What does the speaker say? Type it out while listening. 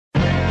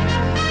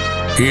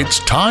It's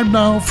time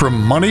now for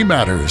Money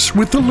Matters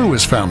with the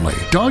Lewis family.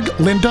 Doug,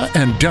 Linda,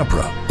 and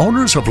Deborah,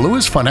 owners of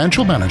Lewis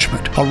Financial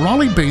Management, a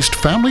Raleigh-based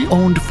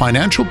family-owned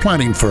financial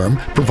planning firm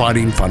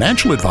providing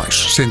financial advice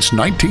since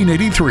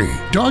 1983.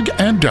 Doug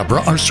and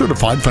Deborah are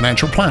certified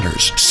financial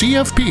planners,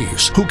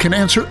 CFPs, who can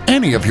answer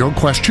any of your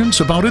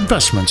questions about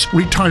investments,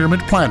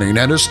 retirement planning,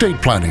 and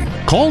estate planning.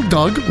 Call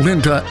Doug,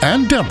 Linda,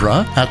 and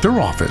Deborah at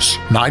their office,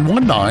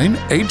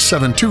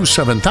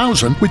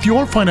 919-872-7000, with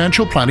your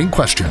financial planning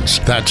questions.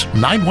 That's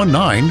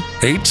 919-872-7000.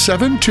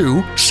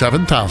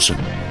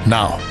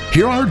 Now,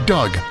 here are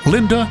Doug,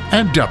 Linda,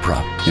 and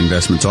Deborah.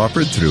 Investments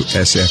offered through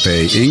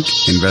SFA Inc.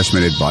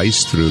 Investment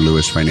advice through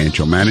Lewis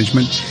Financial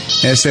Management.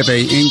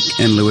 SFA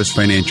Inc. and Lewis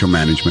Financial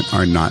Management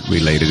are not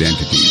related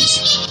entities.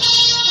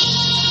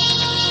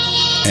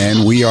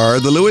 And we are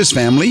the Lewis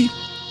family,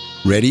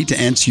 ready to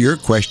answer your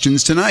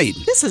questions tonight.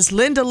 This is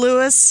Linda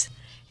Lewis,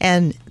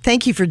 and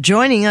thank you for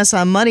joining us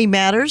on Money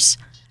Matters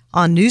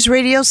on News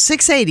Radio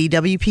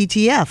 680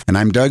 WPTF. And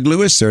I'm Doug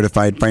Lewis,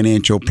 certified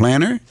financial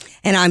planner.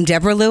 And I'm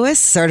Deborah Lewis,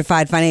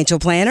 certified financial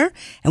planner.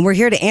 And we're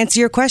here to answer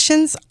your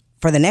questions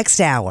for the next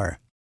hour.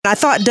 I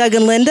thought, Doug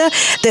and Linda,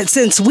 that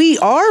since we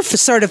are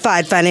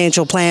certified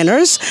financial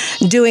planners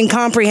doing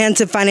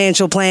comprehensive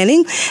financial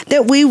planning,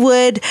 that we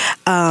would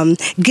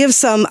give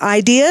some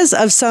ideas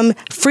of some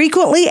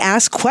frequently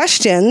asked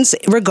questions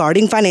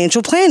regarding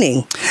financial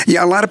planning.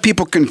 Yeah, a lot of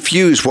people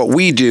confuse what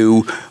we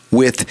do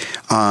with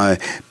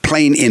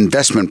plain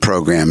investment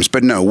programs.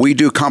 But no, we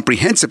do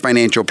comprehensive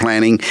financial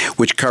planning,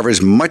 which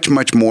covers much,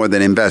 much more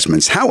than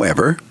investments.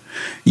 However,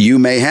 you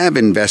may have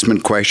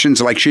investment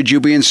questions like, should you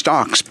be in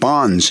stocks,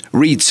 bonds,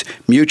 REITs,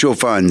 mutual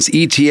funds,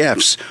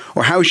 ETFs,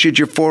 or how should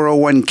your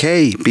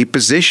 401k be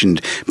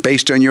positioned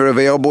based on your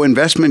available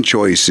investment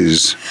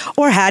choices?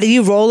 Or how do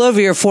you roll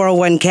over your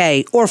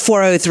 401k or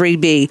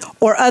 403b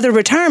or other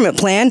retirement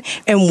plan,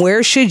 and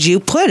where should you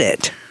put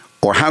it?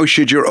 Or how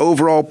should your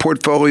overall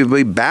portfolio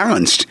be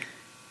balanced?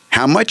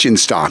 How much in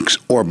stocks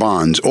or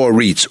bonds or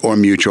REITs or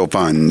mutual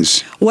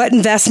funds? What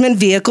investment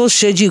vehicles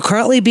should you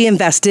currently be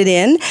invested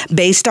in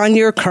based on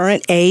your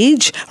current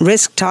age,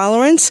 risk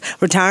tolerance,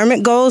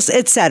 retirement goals,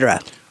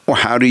 etc.? Or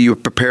how do you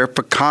prepare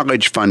for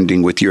college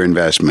funding with your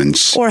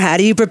investments? Or how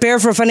do you prepare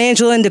for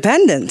financial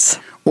independence?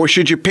 Or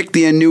should you pick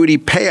the annuity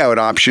payout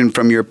option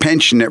from your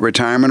pension at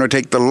retirement or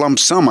take the lump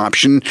sum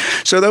option?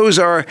 So those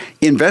are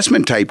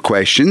investment type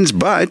questions,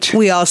 but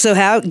we also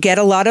get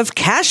a lot of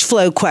cash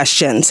flow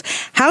questions.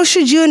 How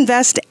should you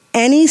invest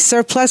any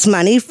surplus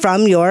money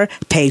from your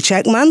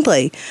paycheck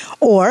monthly?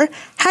 Or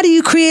how do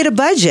you create a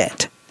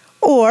budget?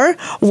 Or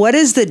what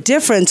is the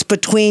difference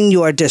between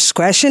your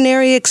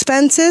discretionary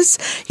expenses,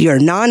 your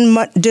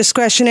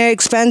non-discretionary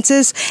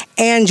expenses,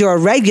 and your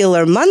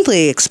regular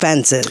monthly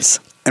expenses?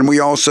 And we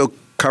also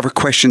cover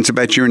questions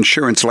about your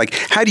insurance, like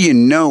how do you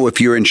know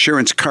if your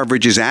insurance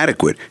coverage is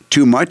adequate,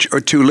 too much or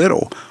too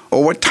little?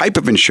 Or what type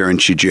of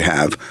insurance should you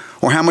have?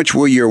 Or how much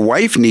will your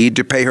wife need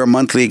to pay her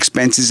monthly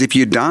expenses if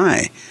you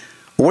die?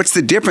 Or what's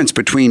the difference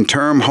between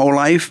term, whole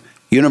life,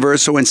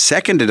 universal, and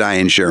second-to-die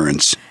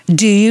insurance?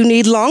 Do you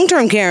need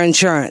long-term care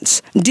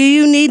insurance? Do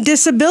you need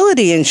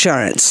disability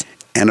insurance?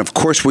 And of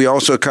course, we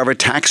also cover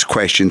tax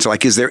questions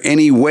like, is there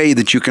any way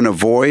that you can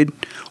avoid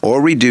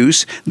or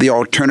reduce the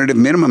alternative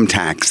minimum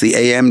tax, the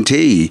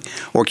AMT?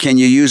 Or can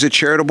you use a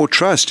charitable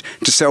trust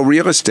to sell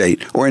real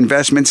estate or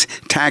investments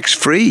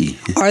tax-free?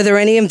 Are there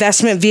any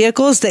investment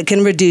vehicles that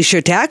can reduce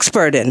your tax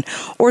burden?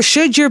 Or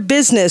should your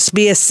business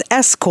be a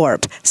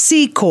S-Corp,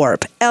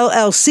 C-Corp,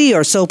 LLC,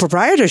 or sole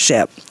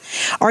proprietorship?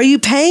 Are you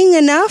paying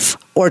enough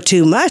or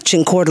too much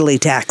in quarterly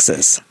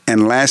taxes?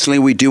 And lastly,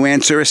 we do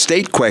answer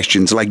estate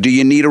questions like, do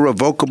you need a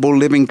revocable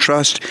living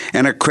trust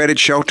and a credit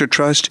shelter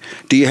trust?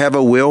 Do you have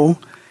a will?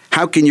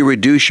 How can you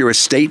reduce your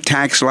estate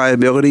tax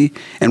liability?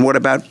 And what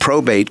about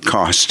probate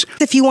costs?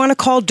 If you want to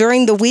call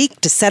during the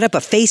week to set up a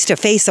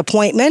face-to-face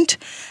appointment,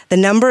 the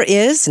number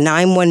is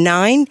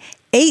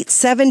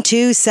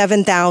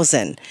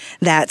 919-872-7000.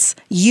 That's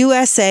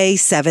USA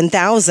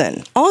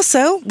 7000.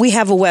 Also, we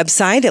have a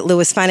website at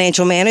Lewis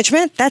Financial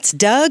Management. That's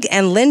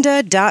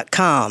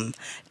DougAndLinda.com.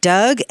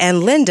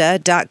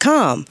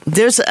 DougAndLinda.com.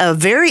 There's a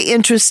very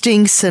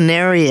interesting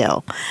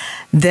scenario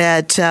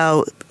that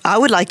I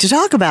would like to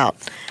talk about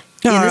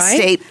in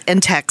estate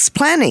and tax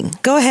planning.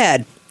 Go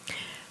ahead.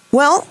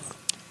 Well,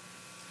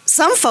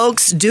 some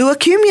folks do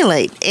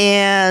accumulate,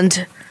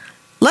 and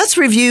let's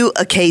review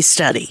a case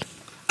study.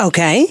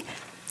 Okay.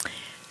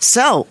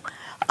 So,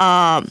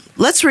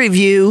 let's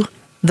review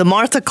the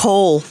Martha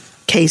Cole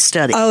case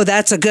study. Oh,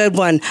 that's a good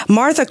one.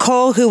 Martha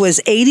Cole, who was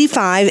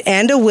 85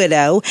 and a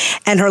widow,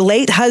 and her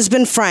late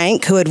husband,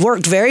 Frank, who had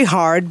worked very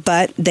hard,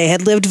 but they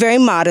had lived very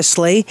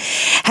modestly,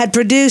 had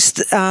produced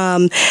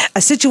a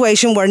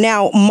situation where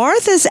now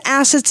Martha's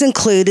assets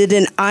included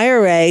an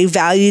IRA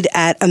valued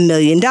at $1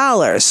 million.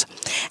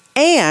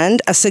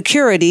 And a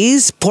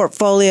securities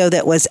portfolio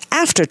that was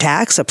after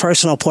tax, a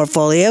personal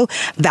portfolio,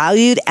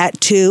 valued at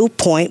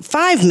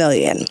 $2.5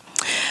 million.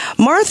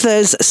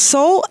 Martha's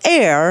sole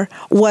heir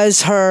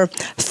was her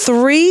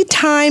thrice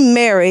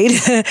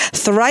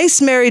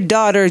married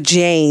daughter,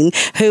 Jane,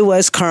 who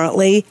was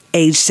currently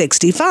age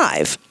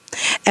 65.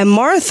 And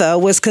Martha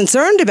was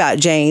concerned about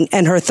Jane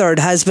and her third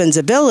husband's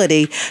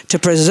ability to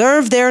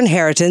preserve their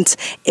inheritance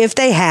if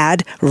they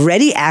had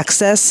ready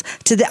access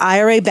to the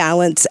IRA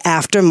balance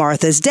after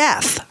Martha's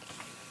death.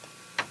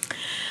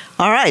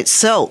 All right,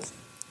 so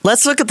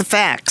let's look at the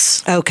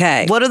facts.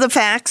 Okay. What are the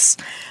facts?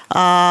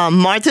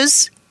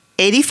 Martha's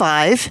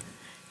 85.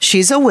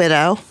 She's a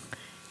widow.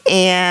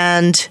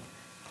 And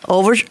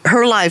over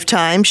her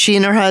lifetime, she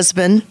and her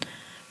husband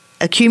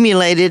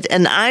accumulated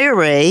an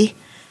IRA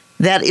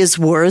that is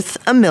worth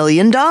 $1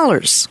 million.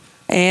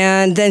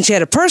 And then she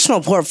had a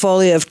personal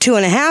portfolio of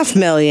 $2.5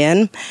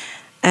 million.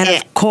 And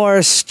of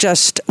course,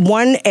 just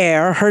one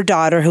heir, her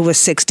daughter, who was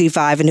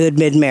 65 and who had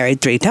been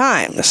married 3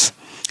 times.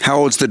 How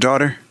old's the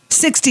daughter?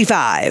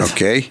 65.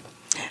 Okay.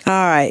 All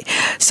right.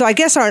 So I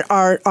guess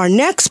our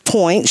next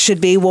point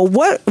should be, well,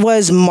 what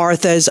was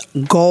Martha's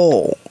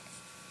goal?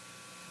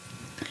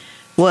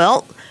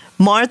 Well,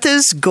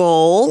 Martha's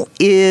goal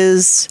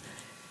is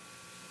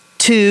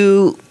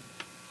to...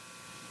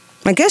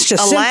 I guess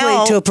just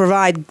simply to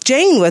provide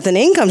Jane with an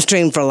income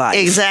stream for life.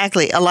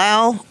 Exactly.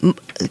 Allow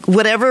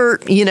whatever,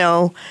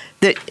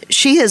 that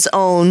she has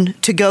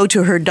owned to go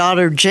to her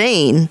daughter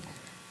Jane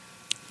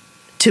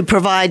to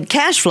provide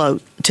cash flow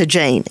to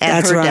Jane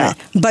at her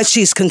death. But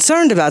she's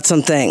concerned about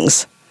some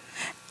things.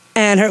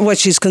 And what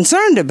she's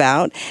concerned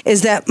about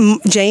is that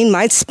Jane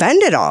might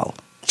spend it all.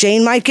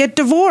 Jane might get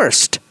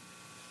divorced.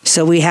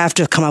 So we have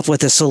to come up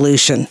with a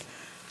solution.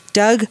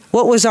 Doug,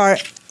 what was our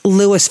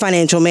Lewis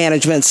Financial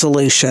Management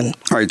solution?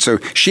 All right, so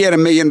she had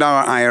 $1 million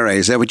IRA.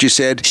 Is that what you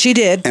said? She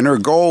did. And her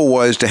goal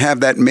was to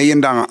have that $1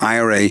 million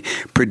IRA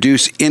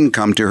produce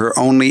income to her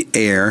only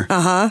heir,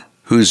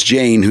 who's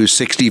Jane, who's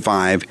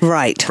 65,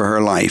 right, for her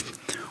life.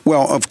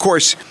 Well, of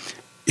course,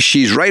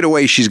 she's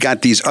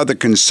got these other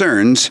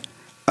concerns.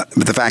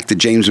 The fact that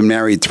Jane's been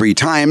married 3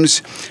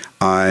 times.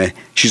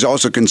 She's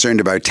also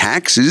concerned about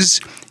taxes.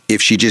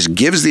 If she just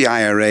gives the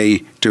IRA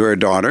to her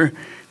daughter,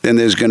 then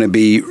there's going to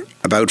be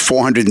about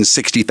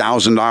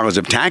 $460,000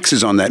 of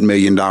taxes on that $1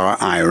 million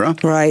IRA.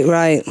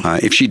 Right.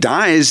 If she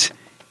dies,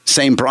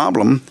 same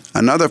problem,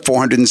 another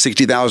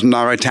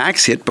 $460,000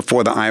 tax hit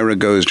before the IRA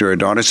goes to her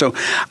daughter. So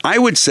I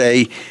would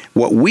say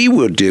what we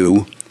will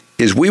do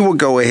is we will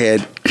go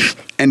ahead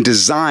and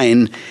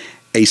design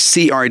a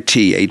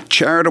CRT, a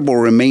charitable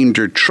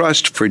remainder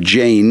trust for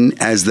Jane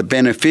as the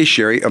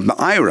beneficiary of the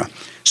IRA.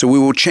 So we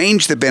will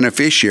change the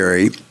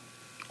beneficiary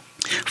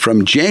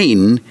from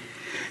Jane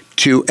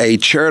to a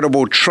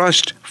charitable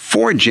trust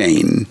for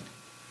Jane.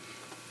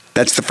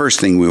 That's the first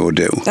thing we will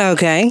do.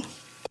 Okay.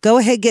 Go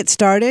ahead, get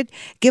started.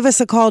 Give us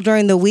a call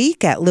during the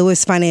week at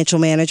Lewis Financial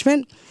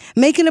Management.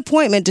 Make an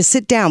appointment to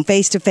sit down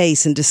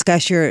face-to-face and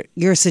discuss your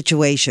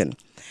situation.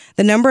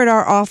 The number at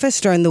our office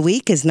during the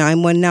week is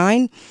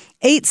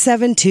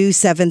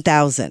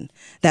 919-872-7000.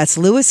 That's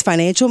Lewis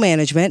Financial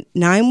Management,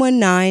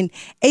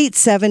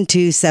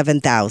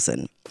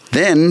 919-872-7000.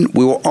 Then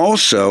we will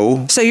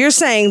also... So you're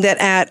saying that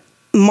at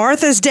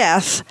Martha's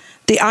death,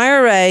 the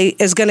IRA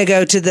is going to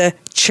go to the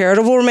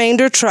charitable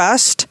remainder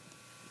trust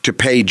to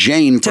pay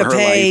Jane for her life. To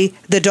pay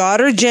the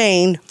daughter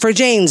Jane for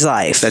Jane's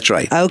life. That's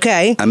right.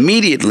 Okay.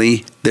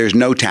 Immediately, there's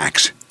no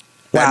tax.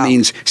 That Wow.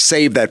 means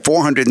save that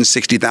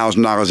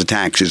 $460,000 of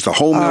taxes. The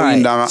whole $1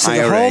 million IRA. So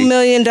the whole $1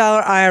 million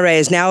IRA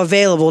is now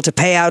available to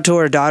pay out to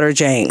her daughter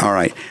Jane. All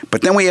right.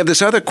 But then we have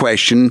this other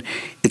question.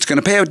 It's going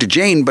to pay out to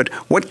Jane, but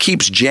what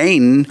keeps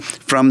Jane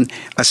from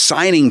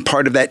assigning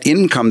part of that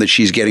income that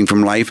she's getting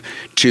from life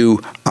to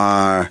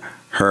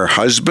her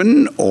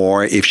husband,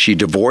 or if she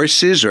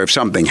divorces, or if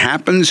something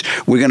happens?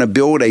 We're going to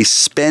build a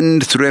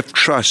spendthrift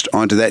trust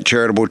onto that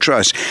charitable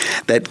trust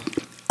that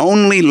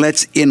only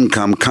lets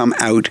income come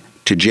out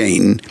to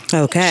Jane.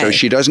 Okay. So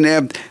she doesn't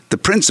have the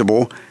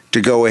principal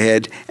to go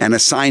ahead and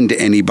assign to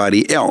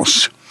anybody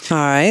else. All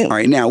right. All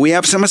right. Now, we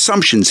have some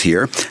assumptions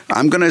here.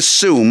 I'm going to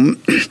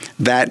assume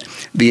that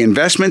the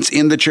investments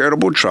in the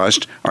charitable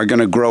trust are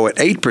going to grow at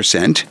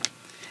 8%,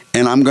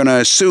 and I'm going to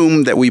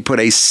assume that we put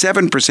a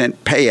 7%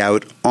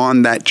 payout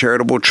on that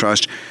charitable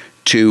trust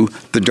to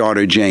the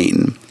daughter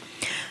Jane.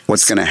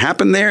 What's going to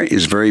happen there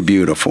is very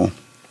beautiful.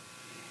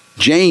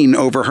 Jane,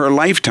 over her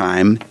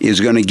lifetime,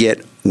 is going to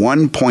get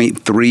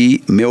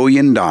 $1.3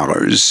 million.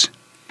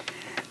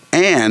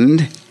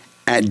 And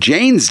at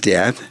Jane's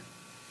death,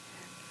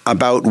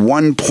 about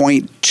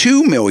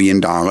 $1.2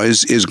 million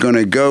is going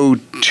to go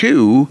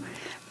to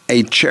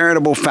a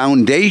charitable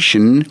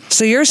foundation.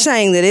 So you're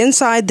saying that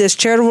inside this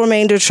charitable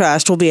remainder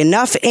trust will be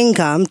enough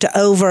income to,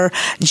 over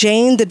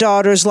Jane, the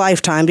daughter's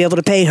lifetime, be able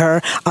to pay her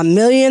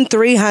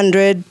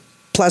 $1,300,000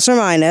 plus or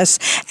minus,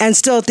 and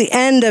still at the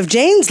end of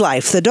Jane's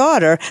life, the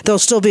daughter, there'll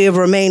still be a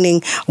remaining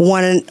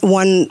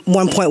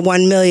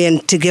 $1.1 million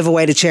to give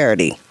away to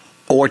charity.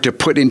 Or to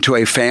put into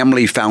a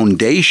family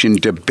foundation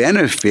to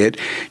benefit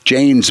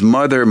Jane's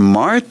mother,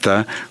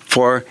 Martha,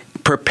 for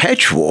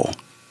perpetual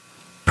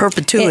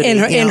perpetuity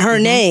in her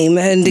name,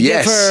 and to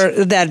Yes. give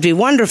her, that'd be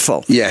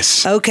wonderful.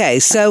 Yes. Okay,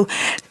 so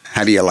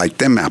How do you like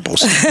them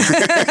apples? Well,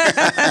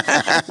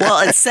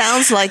 it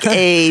sounds like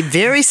a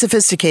very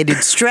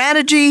sophisticated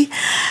strategy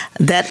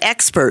that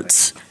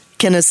experts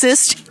can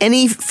assist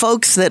any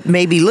folks that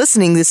may be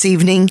listening this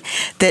evening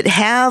that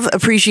have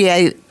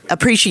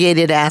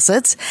appreciated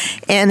assets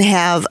and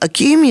have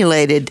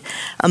accumulated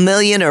 $1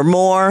 million or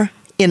more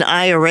in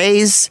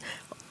IRAs,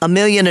 $1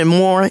 million and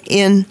more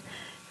in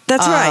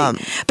that's right,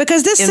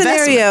 because this investment.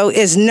 scenario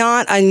is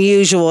not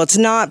unusual. It's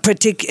not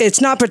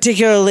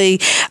particularly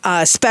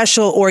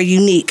special or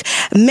unique.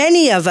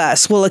 Many of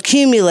us will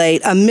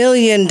accumulate $1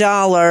 million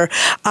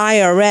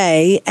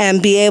IRA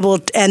and be able,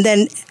 and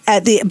then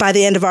by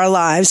the end of our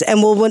lives,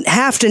 and we'll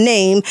have to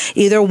name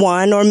either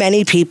one or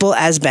many people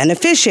as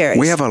beneficiaries.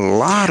 We have a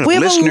lot of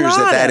listeners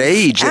at that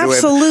age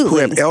who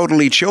have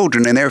elderly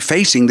children, and they're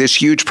facing this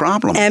huge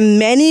problem. And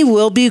many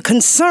will be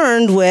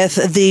concerned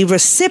with the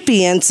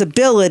recipient's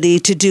ability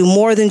to do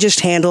more than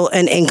just handle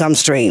an income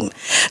stream.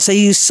 So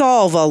you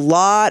solve a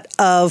lot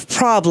of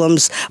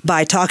problems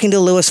by talking to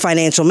Lewis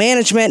Financial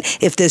Management.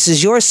 If this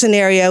is your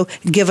scenario,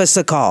 give us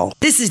a call.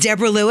 This is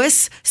Deborah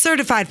Lewis,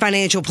 Certified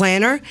Financial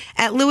Planner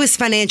at Lewis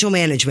Financial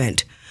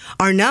Management.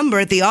 Our number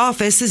at the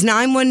office is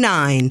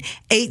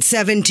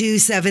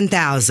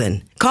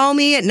 919-872-7000. Call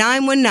me at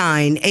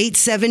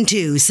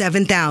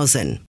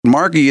 919-872-7000.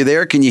 Mark, are you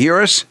there? Can you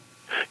hear us?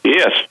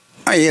 Yes.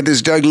 Hi, this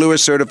is Doug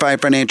Lewis,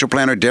 Certified Financial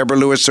Planner. Deborah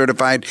Lewis,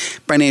 Certified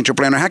Financial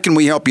Planner. How can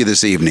we help you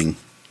this evening?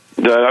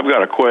 Doug, I've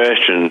got a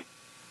question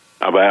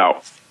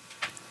about,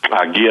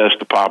 I guess,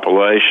 the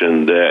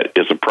population that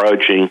is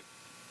approaching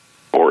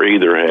or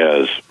either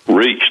has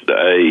reached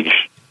the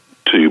age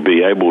to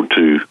be able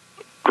to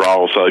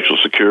draw Social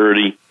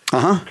Security.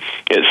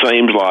 It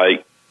seems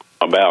like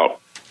about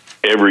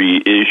every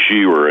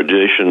issue or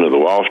edition of the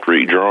Wall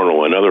Street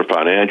Journal and other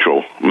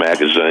financial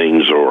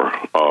magazines or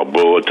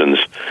bulletins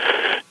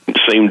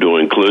seem to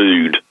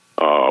include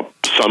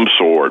some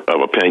sort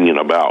of opinion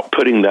about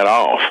putting that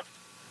off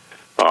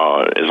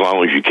as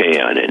long as you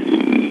can,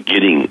 and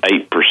getting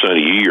 8% a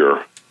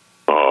year,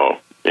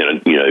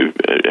 and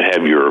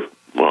have your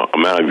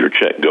amount of your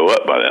check go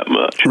up by that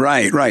much.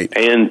 Right.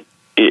 And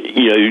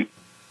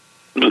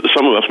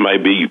some of us may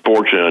be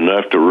fortunate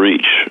enough to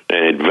reach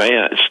an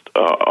advanced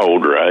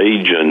older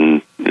age,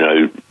 and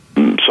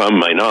some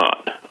may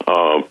not.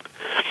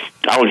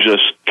 I was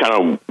just kind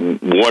of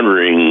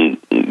wondering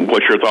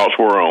what your thoughts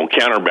were on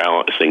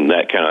counterbalancing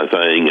that kind of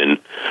thing, and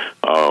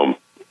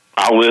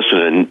I'll listen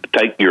and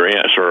take your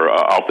answer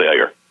off the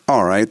air.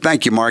 All right.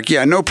 Thank you, Mark.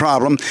 Yeah, no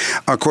problem.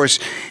 Of course,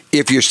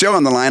 if you're still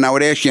on the line, I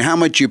would ask you how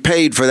much you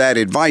paid for that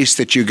advice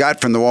that you got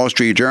from the Wall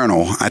Street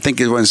Journal. I think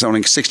it was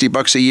only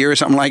 $60 a year or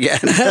something like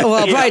that.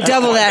 Well, probably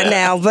double that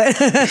now, but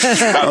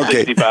About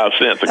 65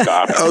 cents a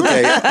copy.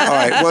 Okay. All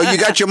right. Well, you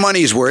got your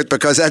money's worth,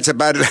 because that's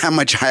about how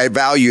much I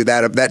value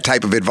that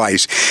type of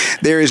advice.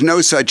 There is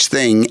no such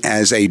thing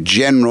as a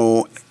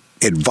general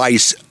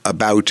advice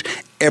about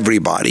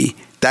everybody.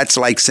 That's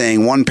like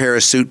saying one pair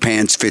of suit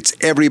pants fits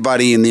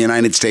everybody in the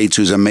United States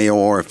who's a male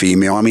or a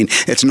female. I mean,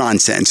 it's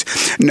nonsense.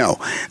 No,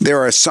 there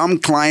are some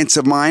clients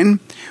of mine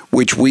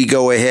which we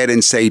go ahead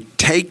and say,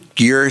 take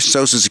your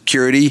Social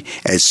Security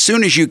as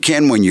soon as you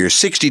can when you're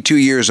 62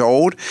 years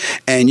old,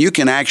 and you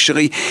can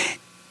actually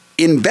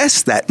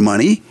invest that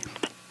money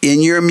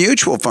in your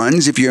mutual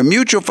funds. If your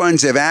mutual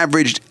funds have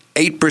averaged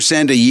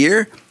 8% a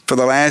year for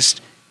the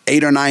last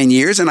 8 or 9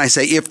 years, and I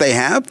say if they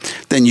have,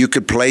 then you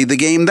could play the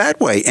game that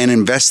way and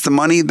invest the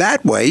money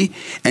that way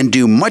and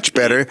do much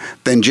better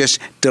than just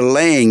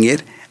delaying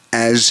it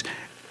as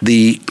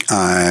the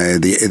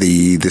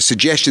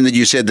suggestion that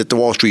you said that the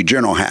Wall Street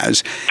Journal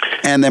has.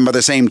 And then by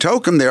the same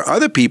token, there are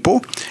other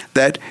people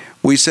that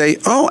we say,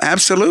 oh,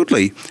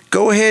 absolutely,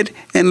 go ahead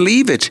and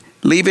leave it.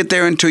 Leave it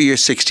there until you're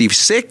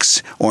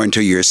 66 or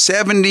until you're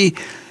 70.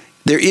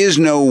 There is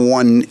no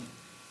one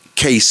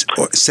case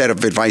or set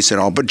of advice at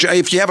all. But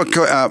if you have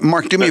a,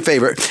 Mark, do me a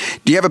favor.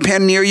 Do you have a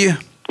pen near you?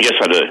 Yes,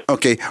 I do.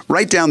 Okay.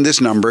 Write down this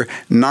number,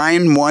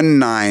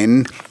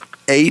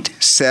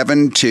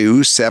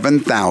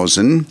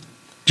 919-872-7000.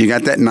 You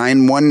got that?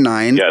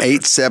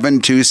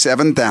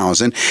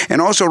 919-872-7000.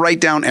 And also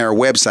write down our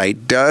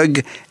website,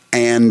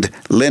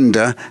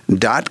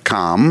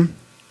 dougandlinda.com.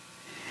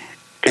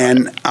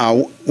 And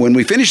when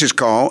we finish this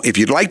call, if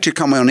you'd like to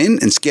come on in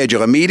and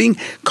schedule a meeting,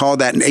 call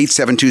that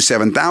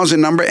 872-7000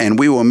 number, and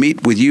we will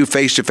meet with you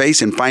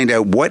face-to-face and find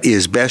out what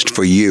is best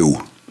for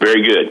you.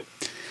 Very good.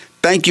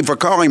 Thank you for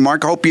calling,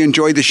 Mark. Hope you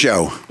enjoyed the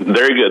show.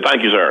 Very good.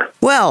 Thank you, sir.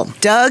 Well,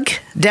 Doug,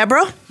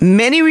 Deborah,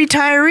 many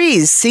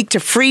retirees seek to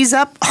freeze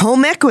up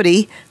home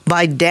equity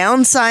by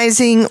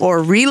downsizing or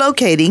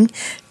relocating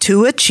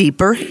to a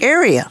cheaper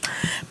area.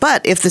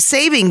 But if the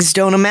savings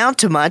don't amount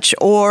to much,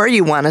 or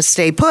you want to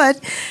stay put,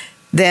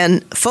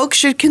 then folks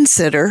should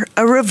consider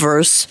a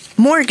reverse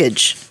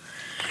mortgage.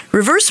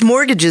 Reverse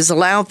mortgages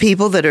allow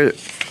people that are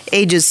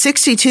ages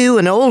 62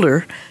 and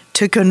older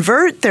to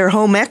convert their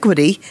home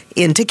equity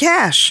into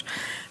cash.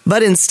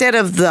 But instead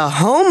of the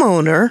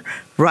homeowner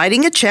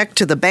writing a check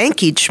to the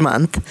bank each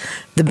month,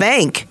 the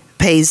bank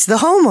pays the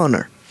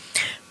homeowner.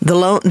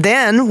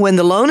 Then, when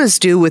the loan is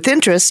due with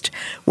interest,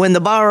 when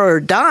the borrower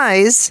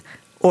dies,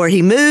 or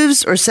he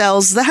moves or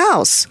sells the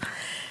house.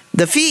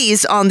 The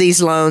fees on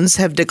these loans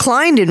have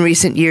declined in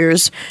recent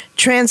years,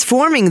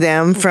 transforming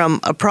them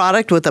from a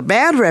product with a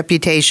bad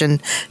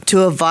reputation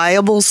to a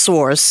viable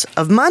source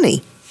of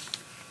money.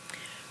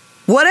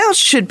 What else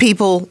should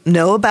people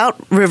know about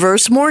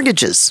reverse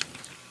mortgages?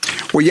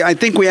 Well, yeah, I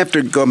think we have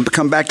to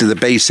come back to the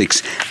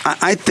basics.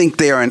 I think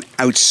they are an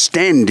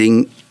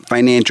outstanding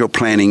financial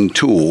planning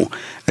tool,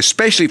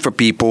 especially for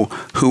people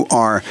who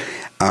are,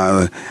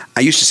 I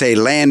used to say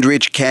land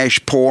rich, cash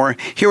poor.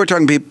 Here we're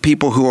talking about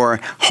people who are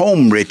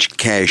home rich,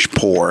 cash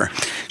poor.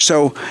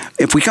 So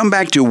if we come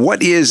back to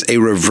what is a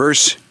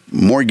reverse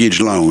mortgage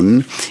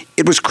loan,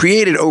 it was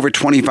created over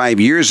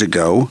 25 years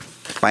ago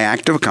by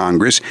act of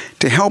Congress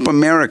to help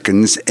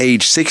Americans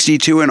age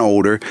 62 and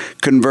older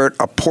convert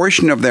a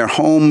portion of their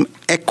home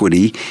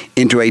equity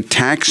into a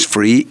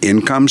tax-free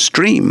income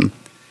stream.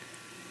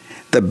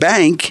 The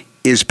bank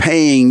is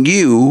paying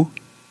you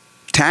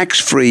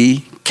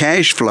tax-free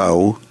cash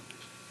flow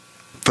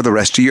for the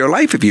rest of your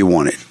life if you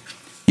want it.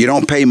 You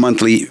don't pay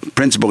monthly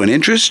principal and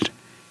interest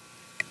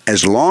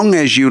as long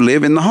as you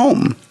live in the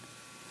home.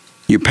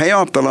 You pay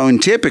off the loan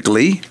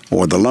typically,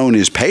 or the loan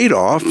is paid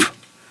off,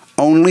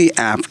 only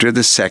after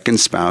the second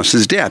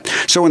spouse's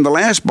death. So when the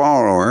last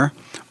borrower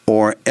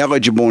or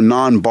eligible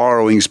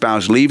non-borrowing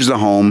spouse leaves the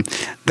home,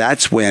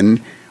 that's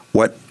when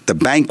what the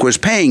bank was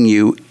paying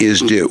you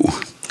is due.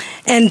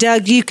 And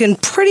Doug, you can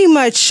pretty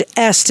much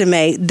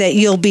estimate that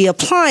you'll be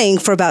applying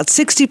for about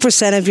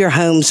 60% of your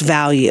home's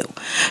value.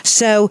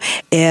 So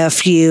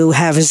if you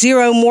have a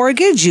zero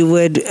mortgage, you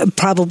would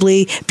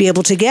probably be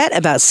able to get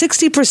about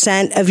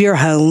 60% of your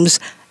home's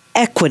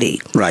equity.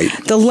 Right.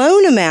 The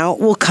loan amount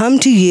will come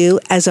to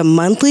you as a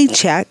monthly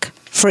check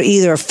for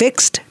either a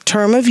fixed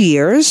term of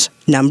years,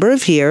 number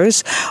of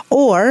years,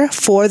 or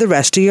for the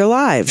rest of your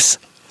lives.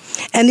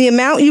 And the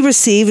amount you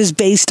receive is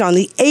based on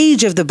the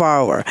age of the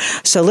borrower.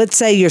 So let's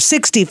say you're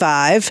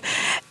 65,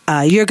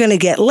 you're going to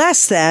get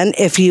less than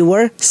if you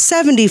were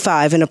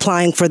 75 and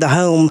applying for the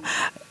home,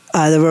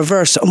 the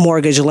reverse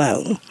mortgage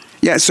loan.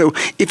 Yeah, so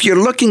if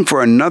you're looking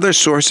for another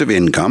source of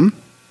income,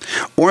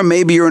 or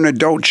maybe you're an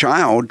adult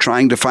child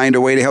trying to find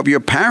a way to help your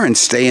parents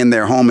stay in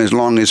their home as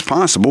long as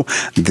possible,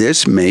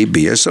 this may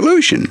be a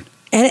solution.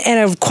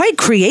 And a quite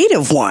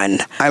creative one.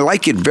 I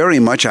like it very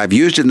much. I've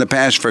used it in the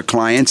past for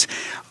clients.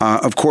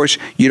 Of course,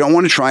 you don't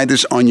want to try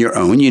this on your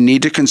own. You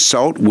need to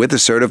consult with a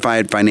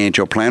certified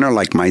financial planner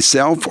like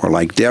myself or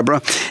like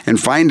Deborah and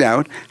find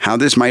out how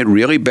this might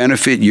really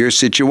benefit your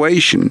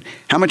situation.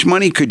 How much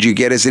money could you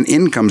get as an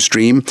income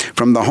stream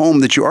from the home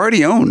that you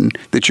already own,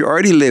 that you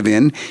already live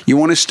in, you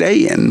want to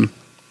stay in?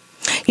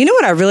 You know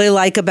what I really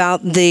like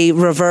about the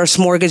reverse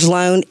mortgage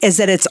loan is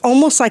that it's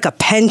almost like a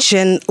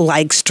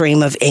pension-like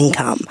stream of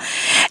income.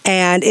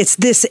 And it's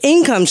this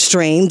income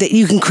stream that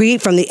you can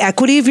create from the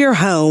equity of your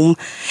home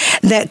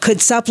that could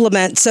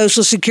supplement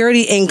Social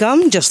Security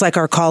income, just like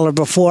our caller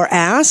before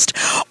asked,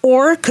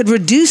 or could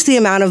reduce the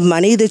amount of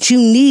money that you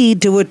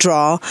need to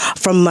withdraw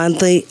from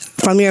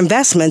your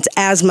investments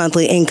as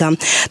monthly income.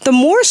 The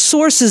more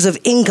sources of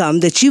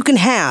income that you can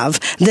have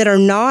that are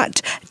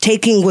not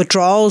taking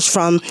withdrawals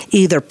from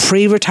either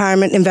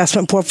pre-retirement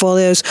investment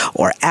portfolios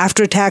or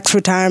after-tax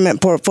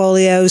retirement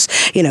portfolios,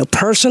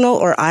 personal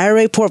or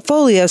IRA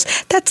portfolios,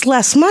 that's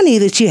less money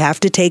that you have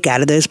to take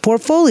out of those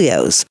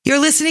portfolios. You're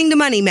listening to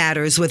Money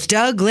Matters with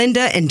Doug,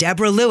 Linda, and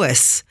Deborah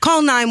Lewis.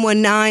 Call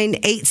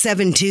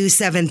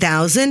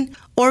 919-872-7000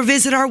 or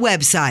visit our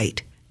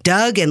website,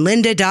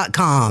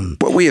 DougandLinda.com.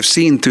 What we have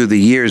seen through the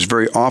years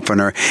very often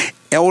are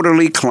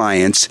elderly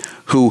clients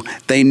who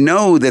they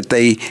know that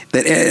a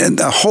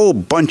whole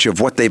bunch of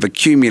what they've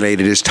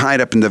accumulated is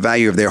tied up in the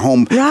value of their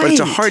home, right. But it's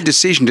a hard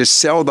decision to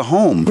sell the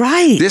home.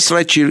 Right. This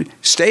lets you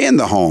stay in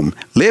the home,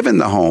 live in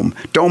the home,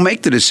 don't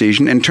make the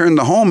decision, and turn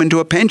the home into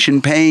a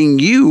pension paying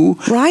you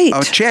right.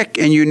 a check,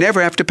 and you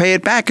never have to pay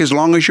it back as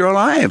long as you're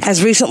alive.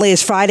 As recently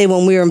as Friday,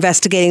 when we were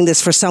investigating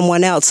this for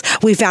someone else,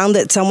 we found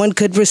that someone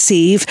could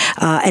receive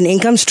an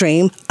income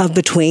stream of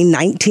between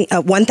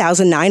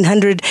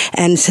 $1,900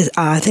 and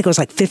I think it was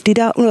like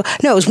 $50.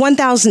 No, it was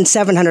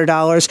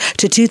 $1,700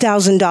 to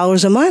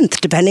 $2,000 a month,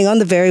 depending on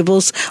the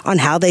variables on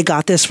how they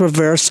got this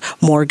reverse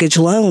mortgage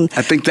loan.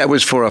 I think that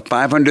was for a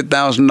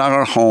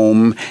 $500,000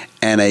 home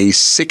and a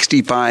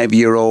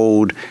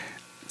 65-year-old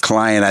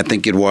client, I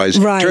think it was.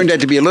 Right. Turned out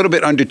to be a little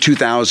bit under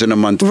 $2,000 a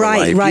month for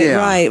life.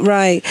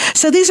 Right.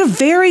 So these are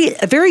very,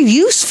 very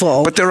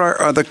useful. But there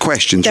are other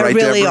questions, there right,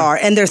 really Deborah? are.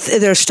 And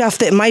there's stuff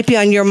that might be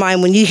on your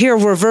mind. When you hear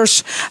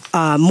reverse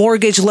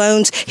mortgage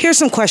loans, here's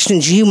some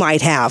questions you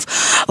might have.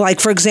 Like,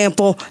 for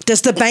example,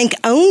 does the bank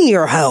own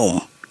your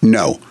home?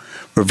 No.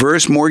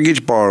 Reverse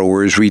mortgage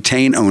borrowers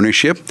retain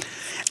ownership,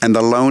 and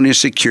the loan is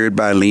secured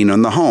by a lien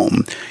on the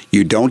home.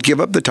 You don't give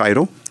up the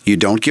title. You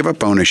don't give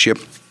up ownership.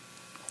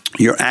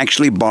 you're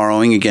actually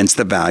borrowing against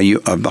the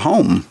value of the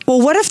home.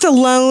 Well, what if the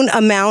loan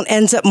amount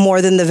ends up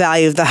more than the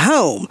value of the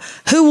home?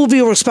 Who will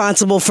be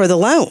responsible for the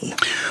loan?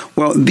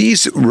 Well,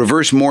 these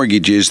reverse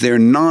mortgages, they're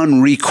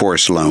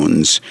non-recourse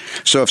loans.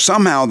 So if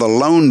somehow the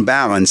loan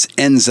balance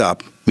ends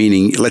up,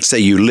 meaning let's say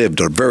you lived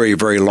a very,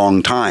 very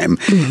long time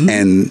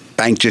and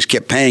bank just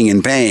kept paying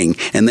and paying,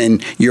 and then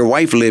your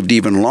wife lived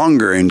even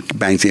longer and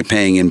banks kept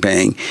paying and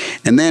paying.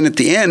 And then at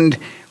the end,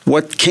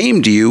 what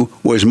came to you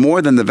was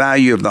more than the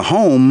value of the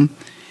home,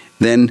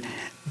 then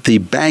the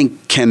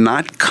bank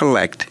cannot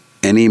collect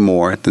any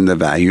more than the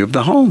value of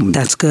the home.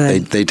 That's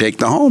good. They take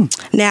the home.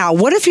 Now,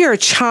 what if you're a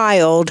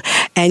child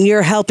and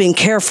you're helping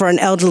care for an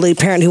elderly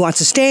parent who wants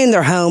to stay in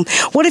their home?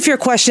 What if your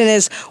question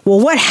is, well,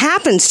 what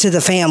happens to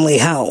the family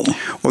home?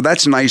 Well,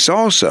 that's nice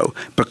also,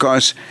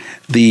 because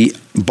the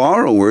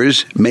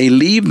borrowers may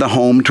leave the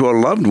home to a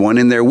loved one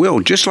in their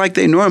will, just like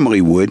they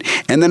normally would,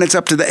 and then it's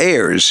up to the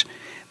heirs.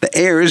 The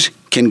heirs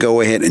can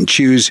go ahead and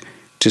choose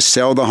to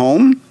sell the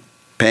home,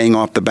 paying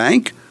off the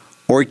bank,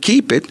 or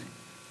keep it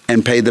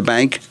and pay the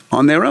bank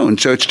on their own.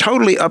 So it's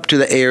totally up to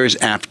the heirs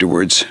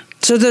afterwards.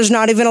 So there's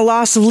not even a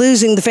loss of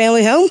losing the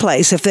family home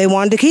place if they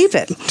wanted to keep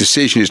it.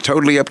 Decision is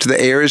totally up to the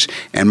heirs,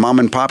 and mom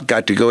and pop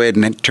got to go ahead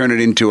and turn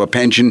it into a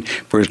pension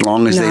for as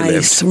long as they lived.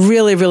 Nice.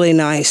 Really, really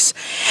nice.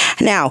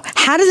 Now,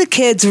 how do the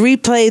kids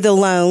repay the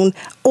loan,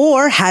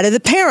 or how do the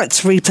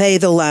parents repay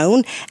the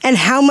loan, and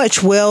how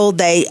much will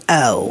they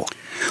owe?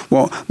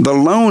 Well, the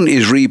loan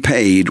is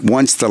repaid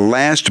once the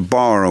last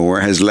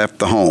borrower has left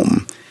the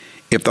home.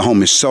 If the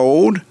home is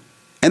sold,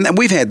 and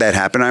we've had that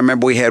happen. I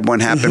remember we had one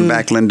happen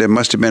back, Linda, it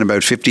must have been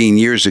about 15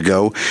 years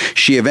ago.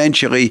 She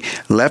eventually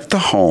left the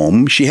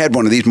home. She had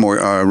one of these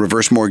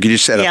reverse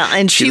mortgages set up. Yeah,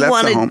 and she left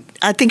wanted, the home.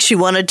 I think she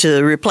wanted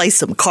to replace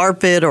some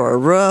carpet or a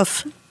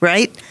roof,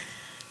 right?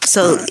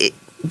 So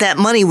that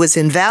money was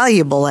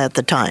invaluable at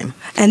the time.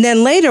 And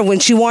then later, when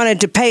she wanted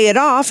to pay it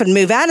off and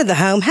move out of the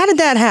home, how did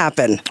that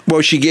happen?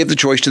 Well, she gave the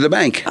choice to the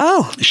bank.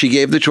 Oh. She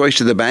gave the choice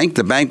to the bank.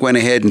 The bank went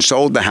ahead and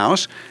sold the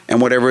house, and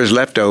whatever is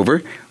left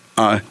over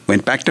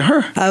went back to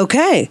her.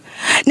 Okay.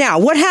 Now,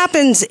 what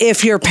happens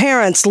if your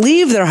parents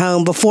leave their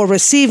home before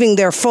receiving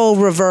their full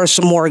reverse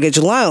mortgage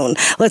loan?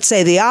 Let's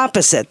say the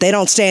opposite. They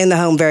don't stay in the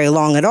home very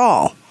long at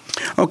all.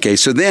 Okay,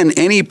 so then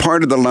any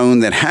part of the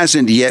loan that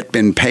hasn't yet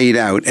been paid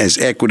out as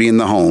equity in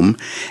the home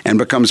and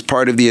becomes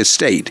part of the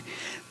estate,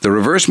 the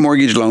reverse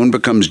mortgage loan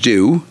becomes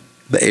due.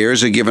 The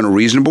heirs are given a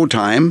reasonable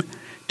time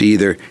to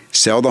either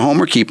sell the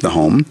home or keep the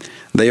home.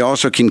 They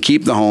also can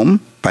keep the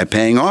home by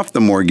paying off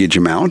the mortgage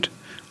amount.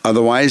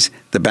 Otherwise,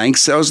 the bank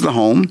sells the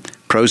home.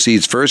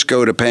 Proceeds first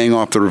go to paying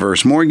off the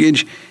reverse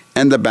mortgage,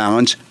 and the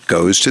balance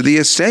goes to the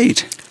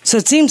estate. So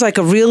it seems like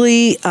a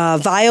really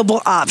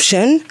viable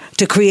option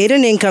to create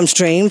an income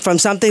stream from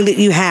something that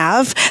you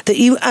have, that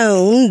you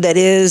own, that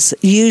is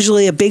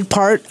usually a big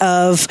part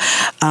of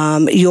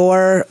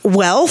your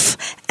wealth,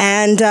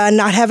 and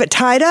not have it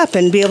tied up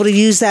and be able to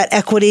use that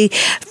equity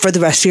for the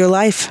rest of your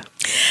life.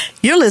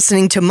 You're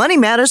listening to Money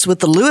Matters with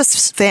the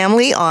Lewis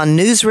family on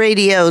News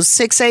Radio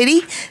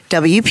 680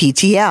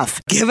 WPTF.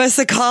 Give us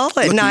a call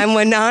at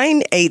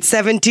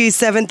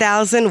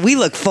 919-872-7000. We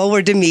look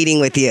forward to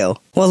meeting with you.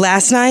 Well,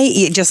 last night,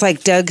 just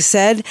like Doug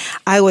said,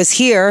 I was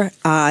here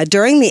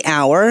during the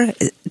hour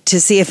to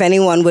see if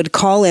anyone would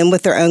call in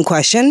with their own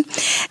question.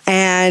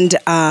 And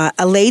a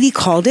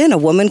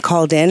woman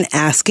called in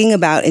asking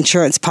about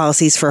insurance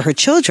policies for her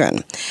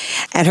children.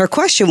 And her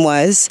question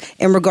was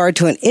in regard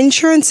to an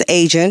insurance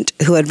agent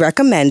who had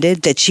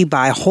recommended that she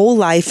buy whole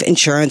life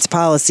insurance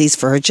policies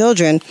for her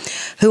children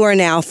who are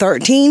now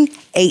 13,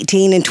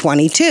 18, and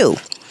 22.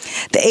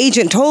 The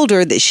agent told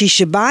her that she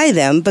should buy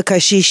them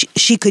because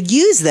she could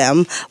use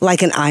them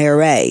like an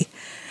IRA.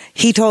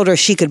 He told her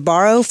she could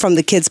borrow from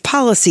the kids'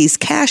 policies'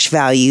 cash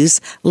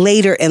values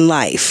later in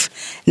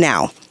life.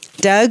 Now,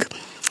 Doug,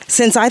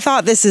 since I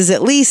thought this is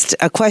at least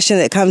a question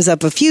that comes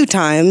up a few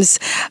times,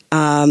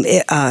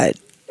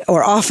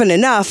 or often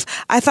enough,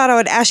 I thought I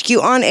would ask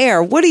you on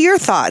air, what are your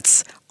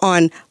thoughts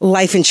on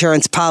life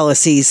insurance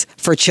policies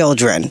for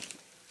children?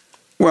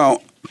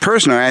 Well,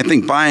 personally, I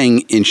think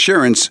buying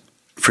insurance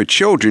for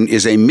children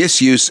is a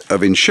misuse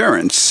of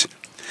insurance.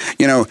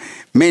 You know,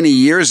 many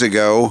years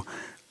ago,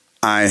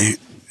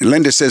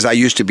 Linda says I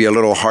used to be a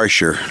little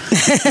harsher.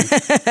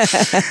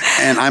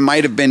 And I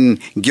might have been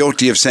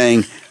guilty of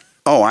saying,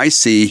 oh, I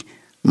see,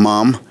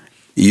 Mom,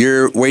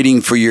 you're waiting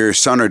for your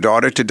son or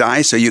daughter to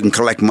die so you can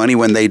collect money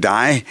when they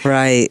die.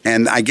 Right.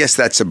 And I guess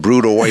that's a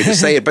brutal way to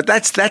say it, but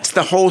that's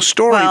the whole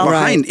story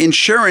behind. Right.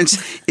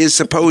 Insurance is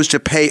supposed to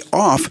pay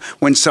off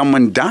when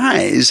someone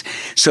dies.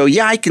 So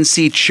yeah, I can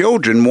see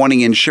children wanting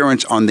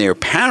insurance on their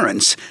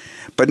parents,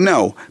 but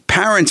no,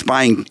 parents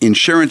buying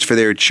insurance for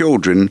their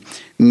children,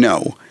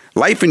 no.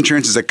 Life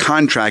insurance is a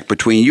contract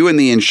between you and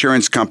the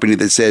insurance company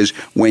that says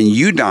when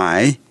you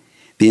die,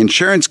 the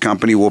insurance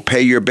company will pay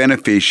your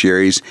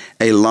beneficiaries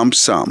a lump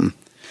sum.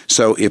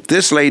 So if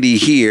this lady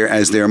here,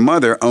 as their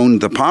mother,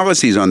 owned the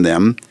policies on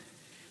them,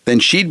 then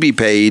she'd be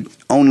paid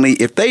only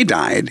if they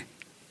died.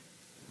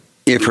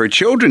 If her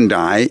children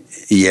die,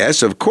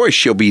 yes, of course,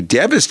 she'll be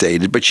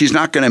devastated, but she's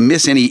not going to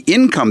miss any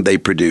income they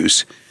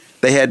produce.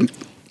 They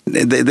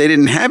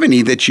didn't have any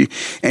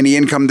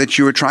income that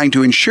you were trying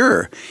to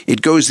insure.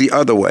 It goes the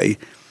other way.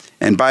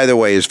 And by the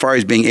way, as far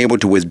as being able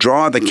to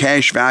withdraw the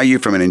cash value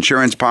from an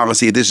insurance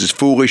policy, this is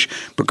foolish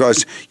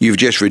because you've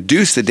just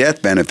reduced the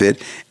death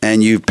benefit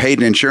and you've paid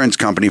an insurance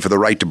company for the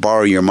right to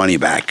borrow your money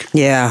back.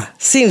 Yeah,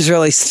 seems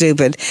really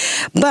stupid.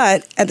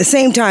 But at the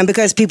same time,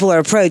 because people are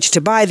approached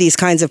to buy these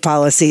kinds of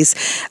policies,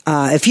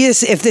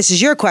 if this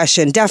is your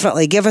question,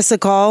 definitely give us a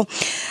call.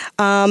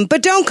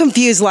 But don't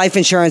confuse life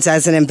insurance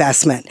as an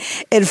investment.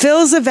 It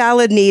fills a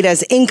valid need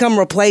as income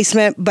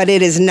replacement, but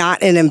it is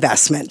not an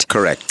investment.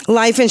 Correct.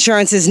 Life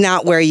insurance is not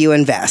where you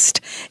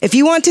invest. If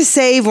you want to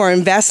save or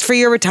invest for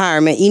your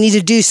retirement, you need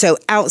to do so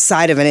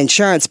outside of an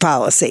insurance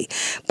policy.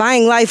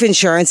 Buying life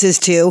insurance is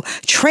to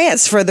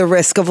transfer the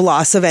risk of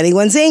loss of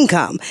anyone's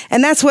income,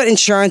 and that's what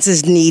insurance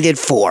is needed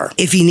for.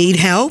 If you need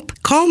help,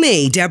 call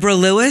me, Deborah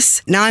Lewis,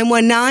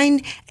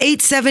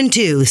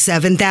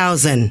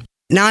 919-872-7000.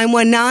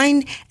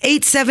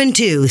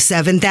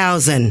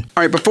 919-872-7000.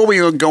 All right, before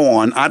we go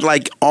on, I'd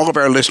like all of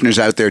our listeners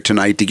out there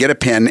tonight to get a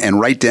pen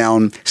and write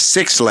down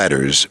 6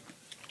 letters.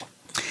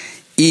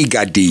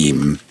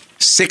 EGADIM.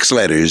 6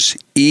 letters.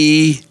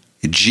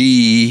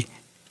 E-G-A-D-I-M.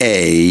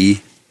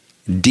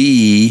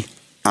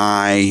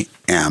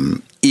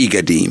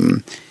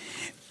 EGADIM.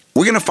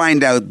 We're going to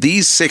find out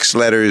these 6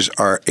 letters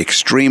are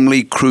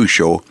extremely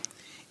crucial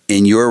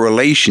in your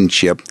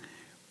relationship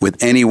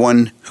with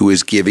anyone who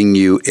is giving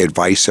you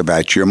advice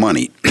about your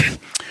money.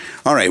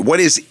 All right, what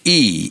is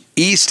E?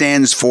 E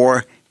stands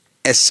for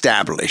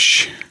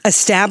establish.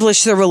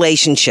 Establish the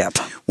relationship.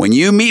 When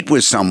you meet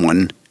with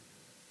someone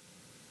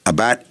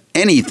about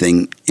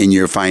anything in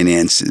your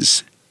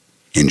finances,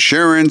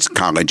 insurance,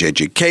 college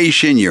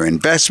education, your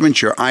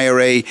investments, your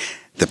IRA,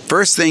 the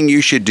first thing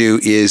you should do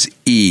is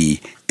E,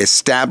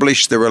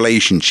 establish the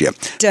relationship.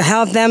 To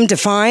help them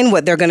define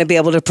what they're going to be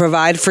able to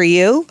provide for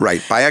you?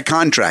 Right, by a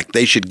contract.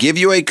 They should give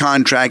you a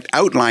contract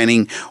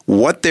outlining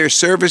what their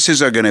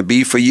services are going to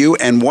be for you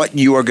and what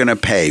you are going to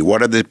pay.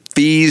 What are the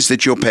fees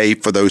that you'll pay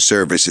for those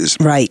services?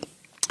 Right.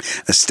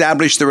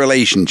 Establish the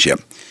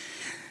relationship.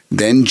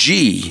 Then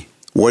G.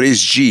 What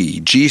is G?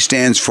 G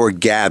stands for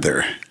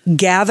gather.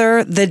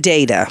 Gather the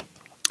data.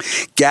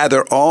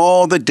 Gather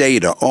all the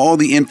data, all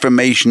the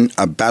information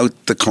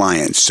about the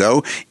client.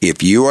 So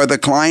if you are the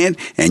client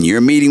and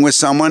you're meeting with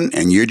someone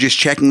and you're just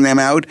checking them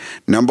out,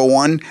 number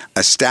 1,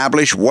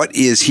 establish what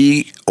is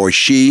he or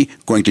she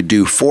going to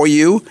do for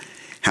you,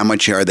 how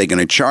much are they going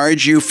to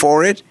charge you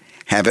for it,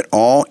 have it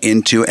all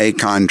into a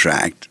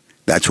contract.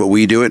 That's what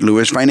we do at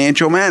Lewis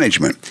Financial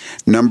Management.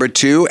 Number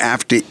 2,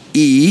 after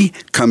E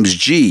comes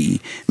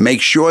G.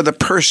 Make sure the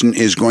person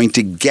is going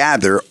to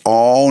gather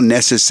all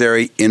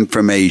necessary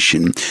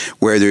information,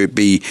 whether it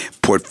be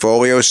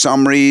portfolio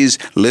summaries,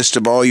 list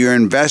of all your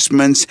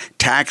investments,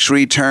 tax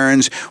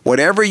returns,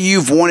 whatever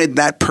you've wanted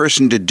that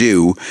person to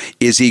do,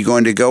 is he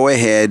going to go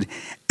ahead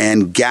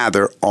and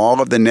gather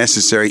all of the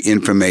necessary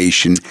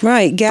information.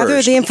 Right, gather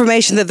first. the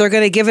information that they're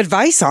going to give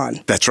advice on.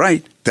 That's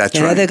right. That's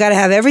right. They've got to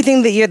have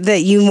everything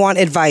that you want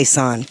advice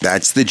on.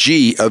 That's the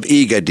G of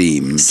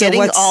EGADIM.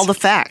 Getting all the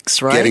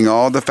facts, right? Getting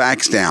all the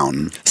facts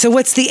down. So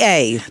what's the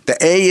A? The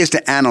A is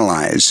to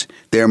analyze.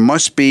 There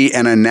must be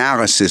an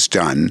analysis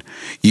done.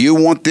 You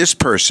want this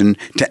person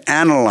to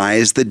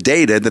analyze the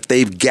data that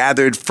they've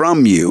gathered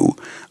from you.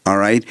 All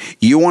right?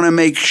 You want to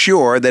make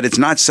sure that it's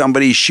not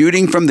somebody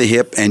shooting from the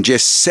hip and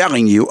just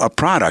selling you a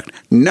product.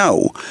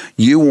 No.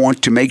 You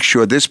want to make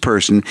sure this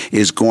person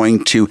is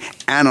going to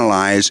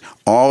analyze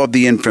all of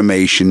the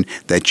information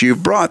that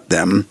you've brought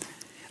them.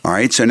 All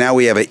right? So now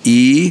we have an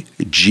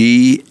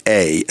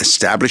EGA.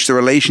 Establish the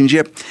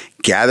relationship,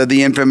 gather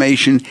the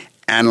information,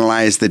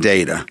 analyze the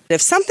data. If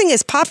something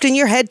has popped in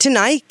your head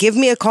tonight, give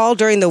me a call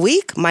during the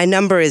week. My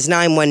number is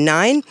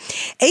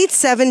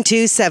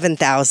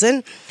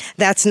 919-872-7000.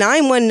 That's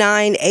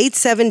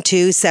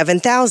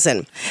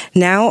 919-872-7000.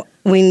 Now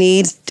we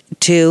need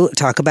to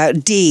talk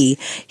about D.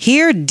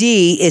 Here,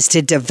 D is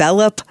to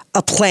develop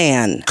a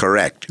plan.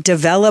 Correct.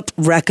 Develop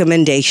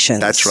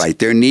recommendations. That's right.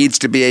 There needs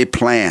to be a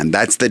plan.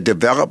 That's the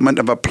development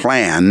of a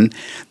plan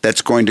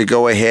that's going to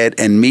go ahead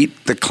and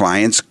meet the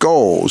client's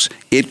goals.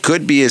 It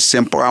could be as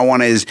simple, I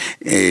want to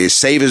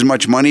save as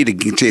much money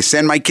to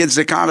send my kids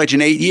to college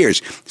in 8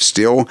 years.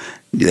 Still,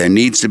 there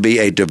needs to be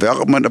a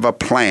development of a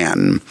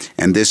plan.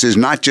 And this is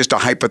not just a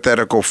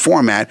hypothetical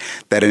format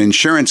that an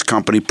insurance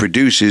company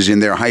produces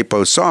in their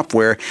hypo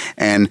software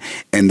and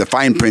the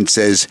fine print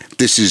says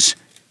this is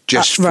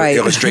just for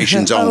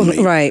illustrations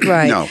only. Right.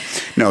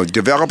 No,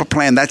 develop a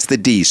plan. That's the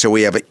D. So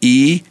we have an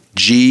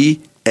EGAD.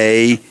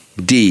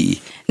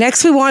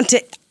 Next, we want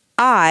to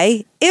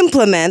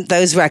implement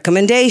those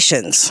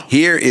recommendations.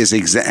 Here is,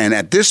 and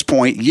at this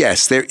point,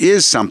 yes, there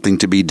is something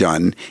to be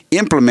done.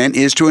 Implement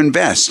is to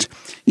invest.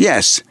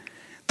 Yes.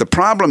 The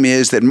problem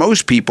is that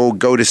most people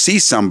go to see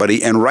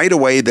somebody and right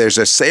away there's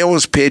a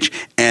sales pitch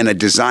and a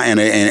design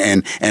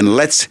and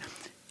let's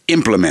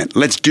implement.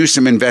 Let's do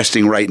some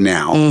investing right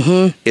now.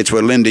 It's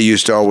what Linda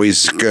used to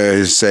always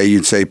say.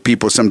 You'd say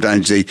people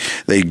sometimes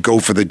they go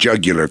for the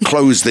jugular,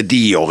 close the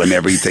deal and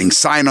everything,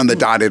 sign on the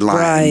dotted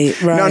line.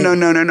 Right.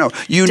 No.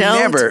 You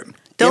never.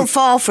 Don't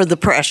fall for the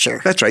pressure.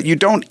 That's right. You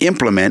don't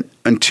implement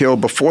until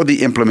before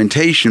the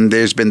implementation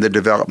there's been the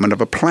development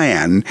of a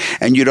plan,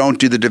 and you don't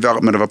do the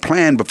development of a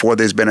plan before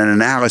there's been an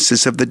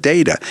analysis of the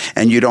data,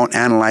 and you don't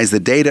analyze the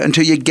data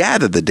until you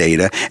gather the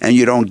data, and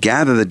you don't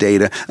gather the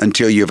data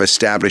until you've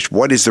established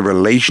what is the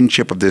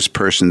relationship of this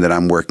person that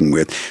I'm working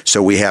with.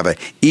 So we have a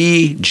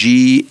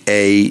EGADI,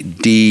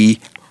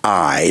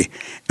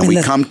 and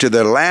we come to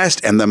the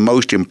last and the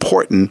most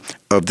important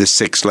of the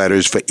 6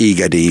 letters for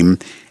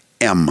EGADIM,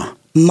 M.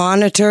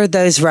 Monitor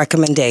those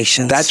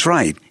recommendations. That's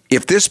right.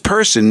 If this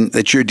person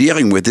that you're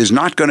dealing with is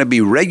not going to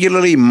be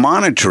regularly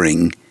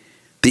monitoring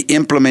the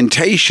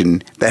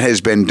implementation that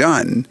has been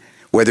done,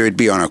 whether it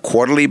be on a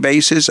quarterly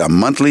basis, a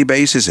monthly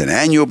basis, an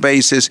annual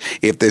basis,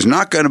 if there's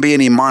not going to be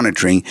any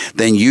monitoring,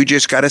 then you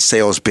just got a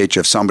sales pitch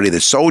of somebody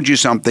that sold you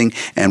something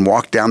and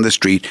walked down the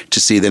street to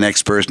see the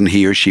next person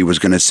he or she was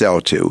going to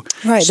sell to.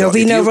 Right. So there'll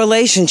be no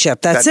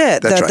relationship. That's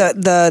it. That's right.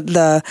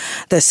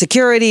 The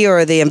security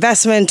or the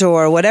investment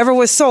or whatever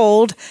was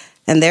sold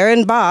and they're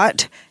in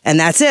bought, and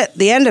that's it.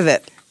 The end of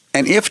it.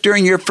 And if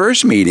during your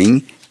first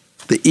meeting,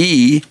 the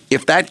E,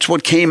 if that's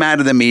what came out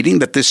of the meeting,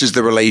 that this is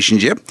the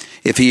relationship,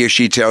 if he or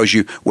she tells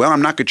you, well,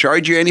 I'm not going to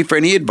charge you for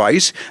any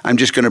advice, I'm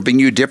just going to bring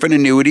you different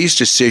annuities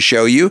to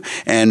show you,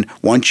 and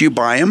once you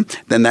buy them,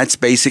 then that's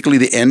basically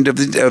the end of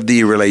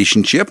the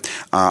relationship.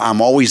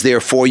 I'm always there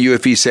for you,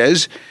 if he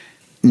says,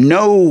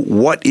 know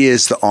what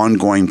is the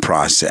ongoing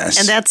process.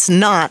 And that's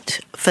not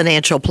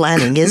financial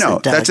planning, is it,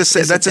 Doug? No, that's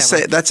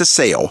a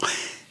sale.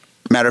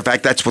 Matter of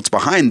fact, that's what's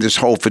behind this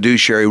whole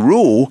fiduciary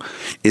rule,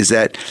 is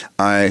that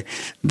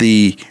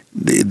the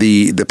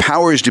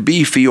powers to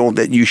be feel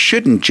that you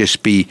shouldn't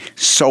just be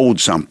sold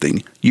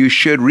something. You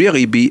should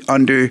really be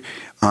under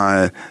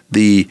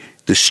the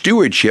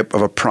stewardship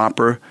of a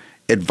proper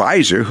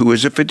advisor who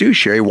is a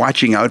fiduciary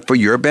watching out for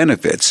your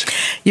benefits.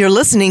 You're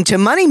listening to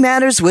Money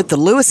Matters with the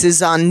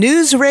Lewises on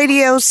News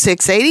Radio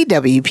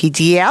 680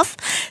 WPTF.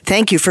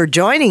 Thank you for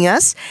joining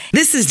us.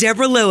 This is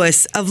Deborah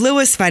Lewis of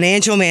Lewis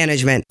Financial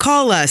Management.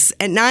 Call us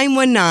at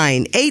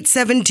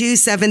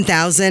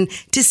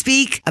 919-872-7000 to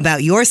speak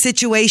about your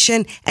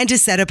situation and to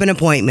set up an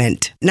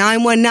appointment.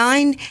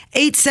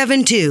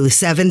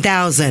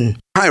 919-872-7000.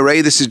 Hi, Ray.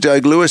 This is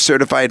Doug Lewis,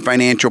 Certified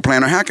Financial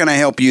Planner. How can I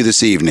help you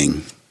this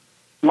evening?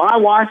 My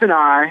wife and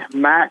I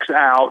max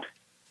out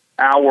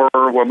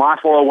my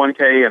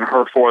 401k and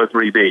her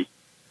 403b.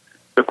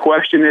 The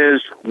question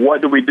is,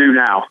 what do we do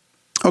now?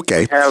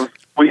 Okay.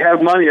 We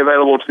have money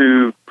available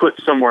to put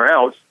somewhere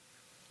else,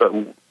 but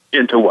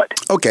into what?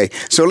 Okay,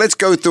 so let's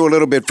go through a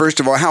little bit.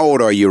 First of all, how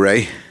old are you,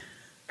 Ray?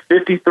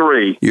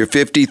 53. You're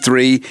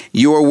 53.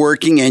 You are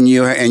working, and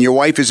your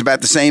wife is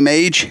about the same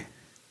age?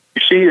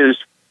 She is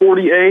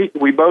 48.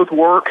 We both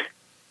work.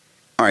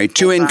 All right,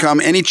 2 income.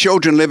 Any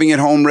children living at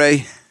home,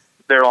 Ray?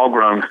 They're all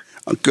grown.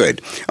 Oh,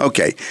 good.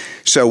 Okay.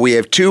 So we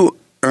have 2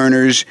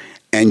 earners,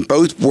 and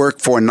both work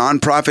for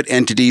nonprofit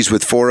entities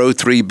with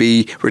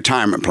 403b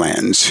retirement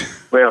plans.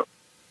 Well,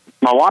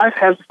 my wife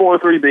has a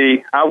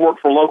 403b. I work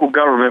for local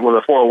government with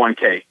a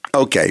 401k.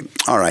 Okay.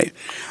 All right.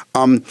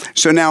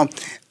 So now,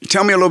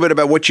 tell me a little bit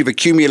about what you've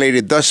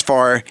accumulated thus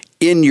far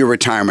in your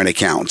retirement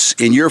accounts.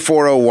 In your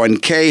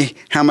 401k,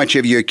 how much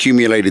have you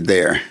accumulated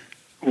there?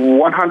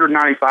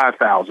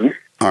 $195,000.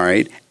 All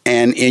right.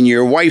 And in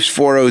your wife's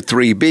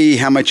 403b,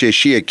 how much has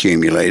she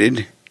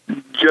accumulated?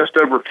 Just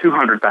over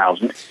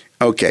 $200,000.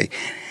 Okay.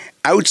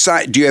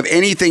 Outside, do you have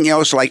anything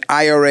else like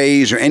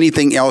IRAs or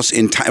anything else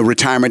in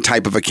retirement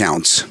type of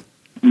accounts?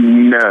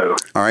 No.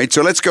 All right.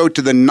 So let's go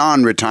to the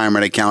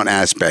non-retirement account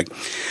aspect.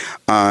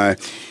 What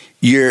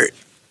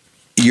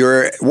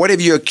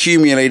have you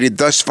accumulated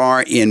thus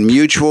far in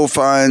mutual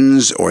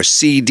funds or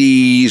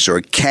CDs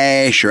or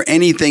cash or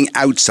anything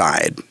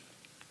outside?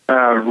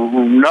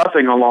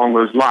 Nothing along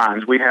those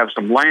lines. We have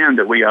some land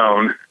that we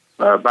own,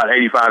 about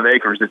 85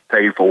 acres that's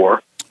paid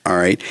for. All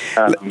right.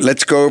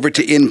 Let's go over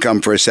to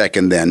income for a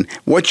second then.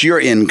 What's your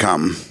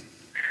income?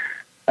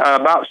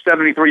 About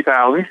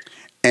 $73,000.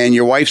 And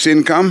your wife's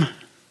income?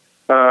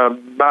 About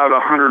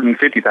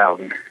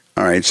 $150,000.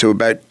 All right, so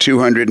about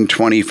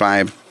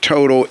 $225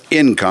 total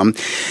income.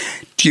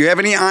 Do you have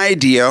any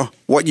idea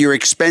what your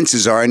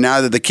expenses are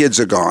now that the kids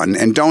are gone?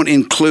 And don't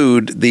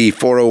include the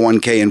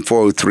 401k and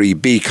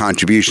 403b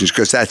contributions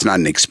because that's not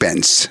an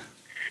expense.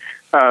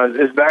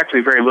 It's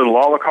actually very little.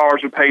 All the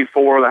cars are paid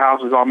for, the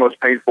house is almost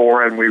paid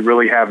for, and we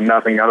really have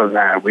nothing other than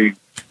that. We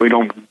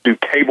don't do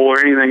cable or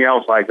anything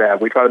else like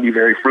that. We try to be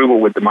very frugal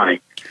with the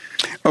money.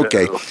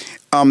 Okay.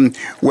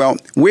 Well,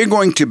 we're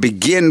going to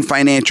begin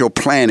financial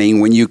planning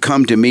when you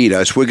come to meet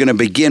us. We're going to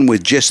begin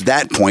with just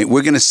that point.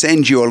 We're going to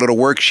send you a little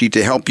worksheet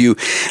to help you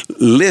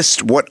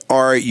list what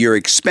are your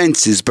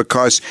expenses,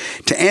 because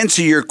to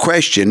answer your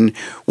question,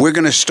 we're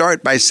going to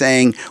start by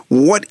saying,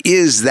 what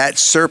is that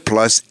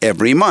surplus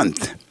every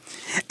month?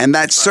 And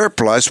that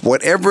surplus,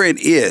 whatever it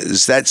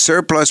is, if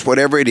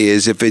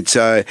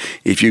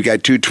you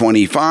got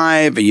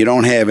 225 and you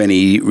don't have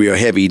any real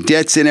heavy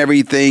debts and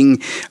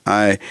everything,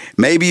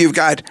 maybe you've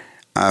got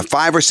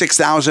 $5,000 or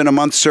 $6,000 a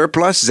month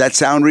surplus. Does that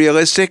sound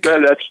realistic?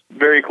 That's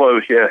very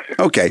close, yes.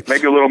 Okay.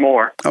 Maybe a little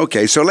more.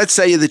 Okay, so let's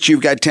say that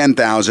you've got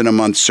 $10,000 a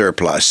month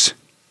surplus.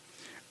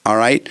 All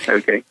right?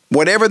 Okay.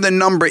 Whatever the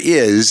number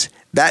is,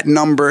 that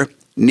number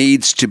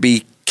needs to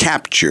be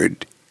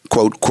captured,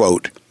 quote,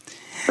 quote.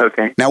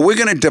 Okay. Now, we're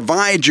going to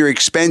divide your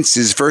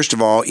expenses, first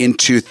of all,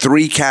 into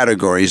 3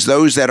 categories.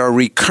 Those that are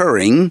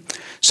recurring,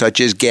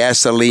 such as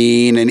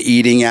gasoline and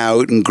eating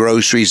out and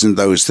groceries and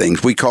those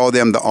things. We call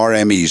them the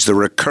RMEs, the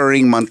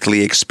recurring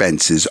monthly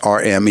expenses,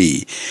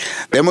 RME.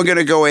 Then we're going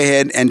to go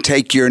ahead and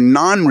take your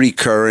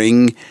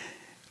non-recurring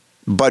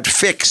but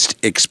fixed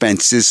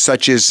expenses,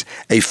 such as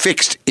a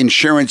fixed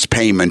insurance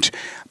payment,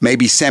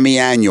 maybe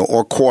semi-annual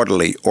or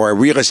quarterly, or a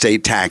real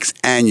estate tax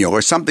annual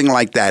or something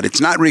like that.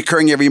 It's not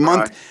recurring every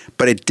month,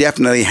 but it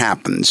definitely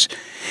happens.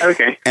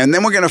 Okay. And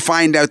then we're going to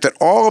find out that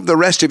all of the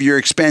rest of your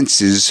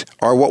expenses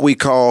are what we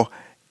call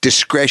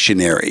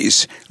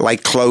discretionaries,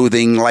 like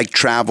clothing, like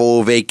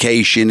travel,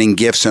 vacation, and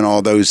gifts and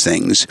all those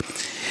things.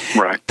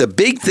 Right. The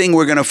big thing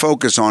we're going to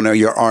focus on are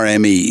your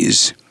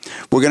RMEs.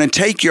 We're going to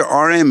take your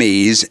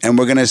RMEs and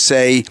we're going to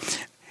say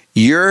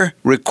your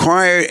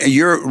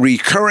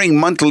recurring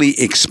monthly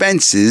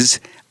expenses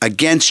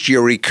against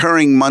your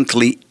recurring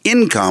monthly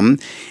income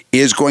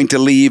is going to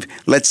leave,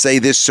 let's say,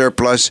 this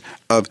surplus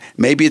of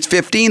maybe it's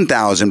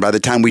 $15,000 by the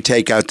time we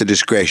take out the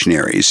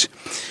discretionaries.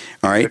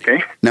 All right.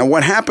 Okay. Now,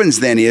 what happens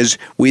then is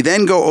we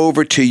then go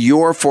over to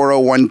your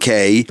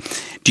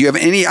 401k. Do you have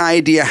any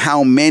idea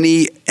how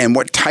many and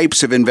what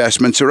types of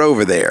investments are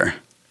over there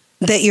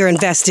that you're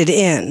invested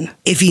in?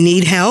 If you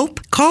need help,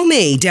 call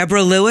me,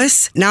 Deborah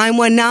Lewis,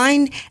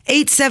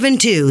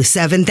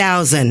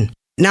 919-872-7000.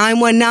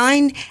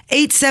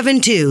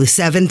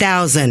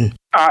 919-872-7000.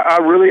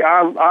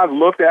 I've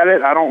looked at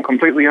it. I don't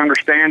completely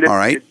understand it. All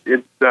right.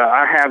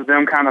 I have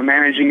them kind of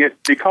managing it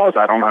because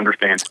I don't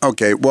understand.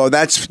 Okay. Well,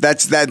 that's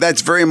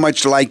very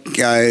much like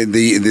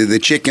the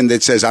chicken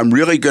that says, "I'm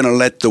really going to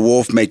let the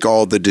wolf make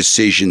all the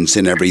decisions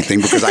and everything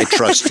because I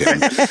trust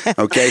him."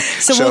 Okay.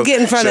 So we'll get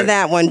in front of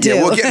that one too.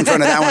 Yeah, we'll get in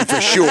front of that one for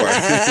sure.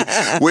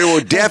 We will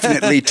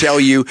definitely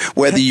tell you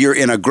whether you're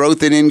in a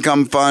growth and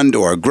income fund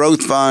or a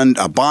growth fund,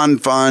 a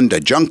bond fund, a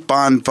junk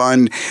bond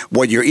fund,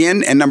 what you're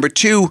in, and number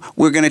 2,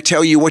 we're going to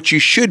tell you what you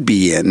should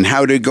be in,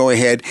 how to go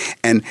ahead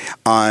and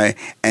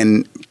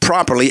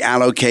properly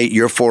allocate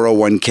your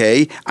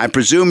 401k. I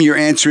presume your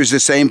answer is the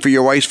same for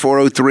your wife's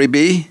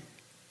 403b?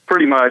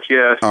 Pretty much,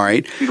 yes. All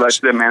right. She lets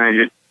them manage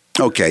it.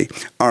 Okay.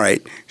 All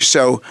right.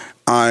 So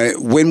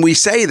when we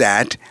say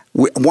that,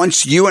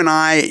 once you and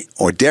I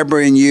or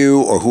Deborah and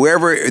you or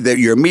whoever that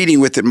you're meeting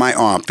with at my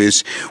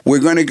office, we're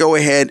going to go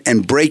ahead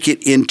and break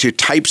it into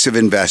types of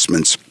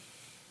investments.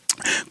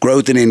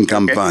 Growth and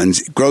income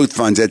funds, growth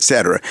funds,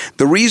 etc.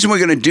 The reason we're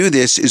going to do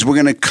this is we're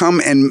going to come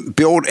and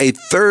build a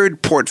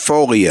third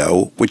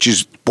portfolio, which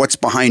is what's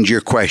behind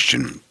your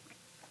question.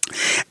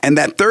 And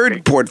that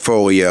third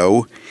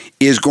portfolio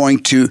is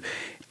going to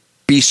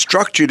be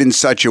structured in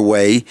such a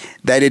way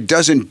that it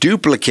doesn't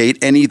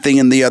duplicate anything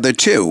in the other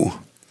 2.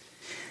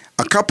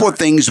 A couple of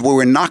things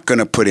we're not going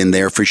to put in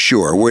there for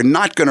sure. We're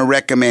not going to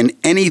recommend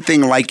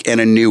anything like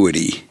an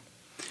annuity.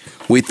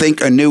 We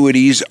think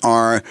annuities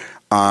are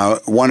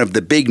one of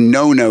the big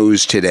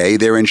no-nos today.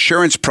 They're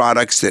insurance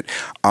products that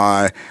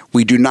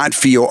we do not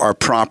feel are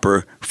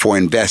proper for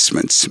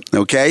investments.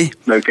 Okay?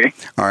 Okay.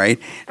 All right.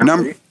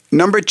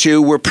 Number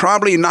 2, we're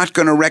probably not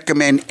going to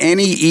recommend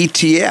any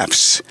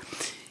ETFs.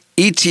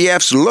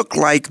 ETFs look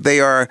like they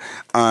are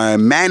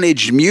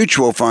managed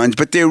mutual funds,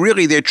 but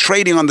they're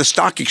trading on the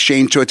stock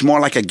exchange, so it's more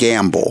like a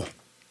gamble.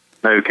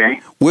 Okay.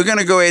 We're going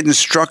to go ahead and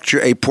structure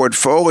a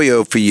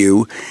portfolio for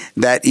you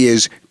that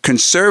is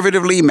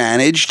conservatively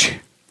managed,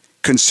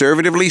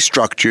 conservatively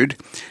structured,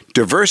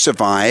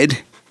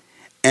 diversified,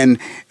 and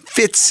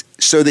fits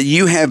so that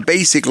you have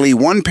basically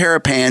one pair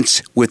of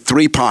pants with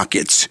 3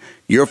 pockets.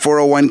 Your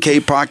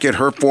 401k pocket,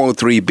 her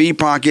 403b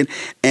pocket,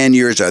 and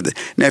yours other.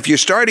 Now, if you're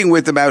starting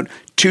with about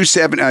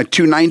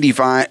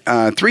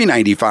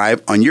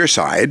 $395 on your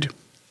side,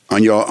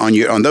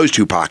 on those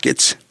 2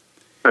 pockets.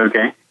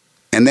 Okay.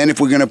 And then if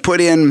we're going to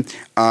put in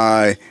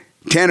 $10,000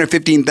 or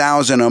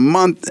 $15,000 a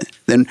month,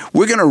 then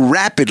we're going to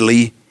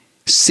rapidly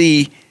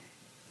see.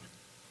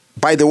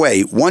 By the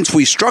way, once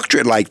we structure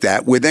it like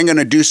that, we're then going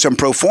to do some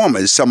pro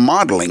formas, some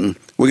modeling.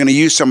 We're going to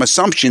use some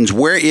assumptions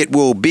where it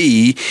will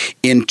be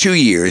in 2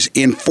 years,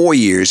 in 4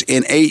 years,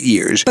 in 8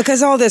 years.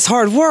 Because all this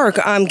hard work,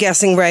 I'm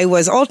guessing, Ray,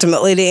 was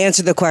ultimately to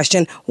answer the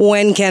question,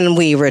 when can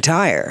we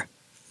retire?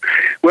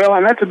 Well,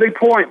 and that's a big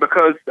point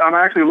because I'm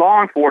actually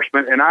law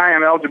enforcement and I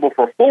am eligible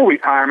for full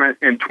retirement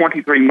in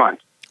 23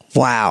 months.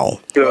 Wow.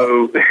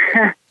 So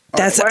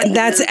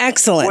That's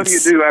excellent. What do you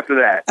do after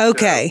that?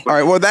 Okay. All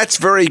right. Well, that's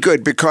very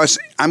good because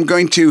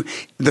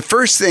the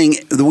first thing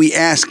that we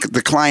ask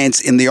the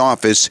clients in the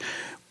office,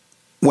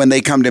 when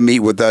they come to meet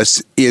with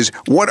us is,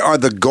 what are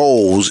the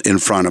goals in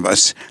front of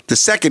us? The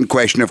second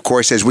question, of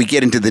course, as we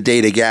get into the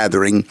data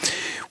gathering,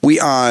 we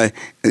are,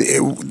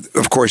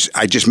 of course,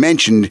 I just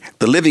mentioned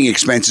the living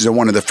expenses are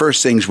one of the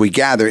first things we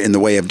gather in the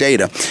way of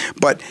data.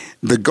 But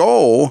the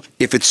goal,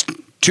 if it's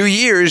 2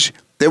 years,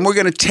 then we're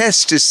going to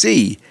test to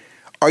see,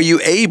 are you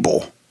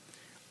able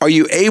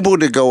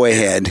to go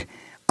ahead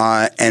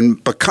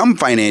and become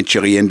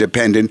financially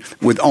independent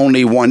with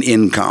only one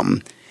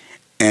income?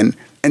 And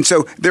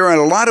so there are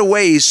a lot of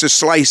ways to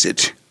slice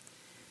it.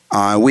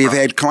 We've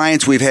had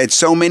clients, we've had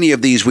so many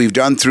of these we've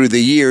done through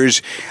the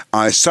years.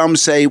 Some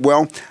say,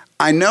 well,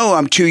 I know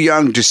I'm too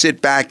young to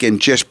sit back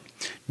and just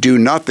do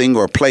nothing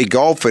or play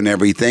golf and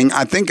everything.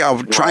 I think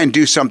I'll try and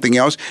do something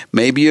else.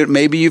 Maybe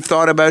you've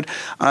thought about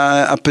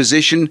a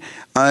position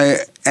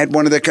at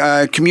one of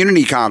the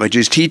community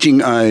colleges teaching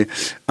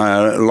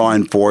law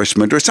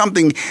enforcement or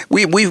something.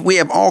 We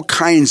have all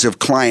kinds of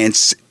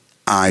clients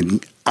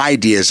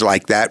ideas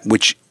like that,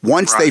 which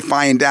once they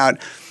find out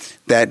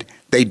that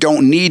they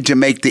don't need to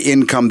make the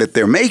income that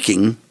they're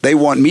making, they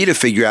want me to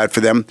figure out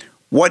for them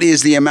what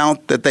is the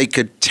amount that they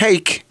could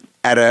take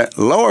at a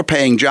lower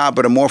paying job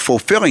but a more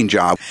fulfilling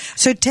job.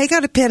 So take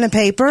out a pen and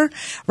paper,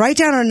 write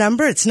down our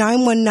number. It's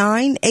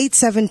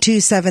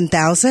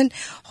 919-872-7000.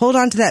 Hold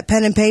on to that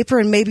pen and paper,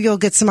 and maybe you'll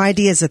get some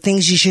ideas of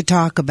things you should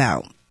talk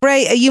about.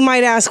 Ray, you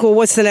might ask, well,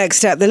 what's the next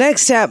step? The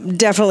next step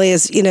definitely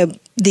is,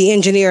 the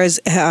engineer has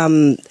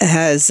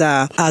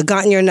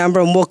gotten your number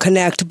and we'll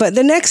connect. But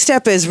the next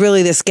step is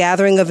really this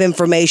gathering of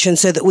information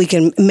so that we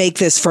can make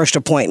this first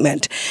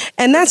appointment.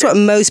 And that's what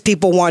most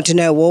people want to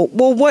know.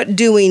 Well, what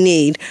do we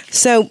need?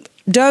 So,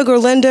 Doug or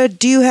Linda,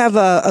 do you have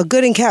a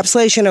good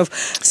encapsulation of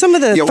some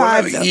of the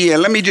five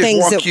let me just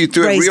walk you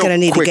through it real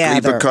quickly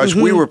because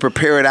we were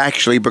prepared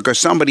actually because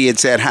somebody had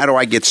said, how do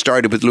I get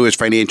started with Lewis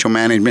Financial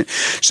Management?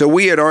 So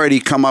we had already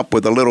come up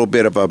with a little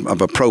bit of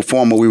a pro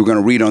forma we were going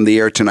to read on the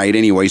air tonight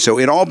anyway. So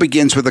it all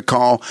begins with a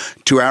call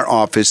to our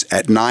office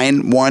at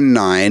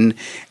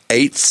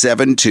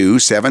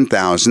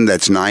 919-872-7000.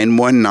 That's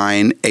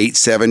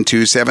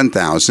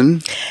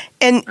 919-872-7000.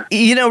 And,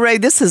 Ray,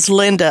 this is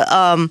Linda.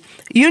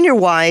 You and your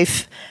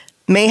wife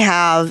may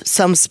have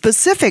some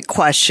specific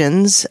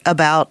questions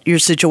about your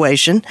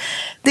situation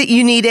that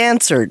you need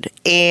answered.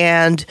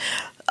 And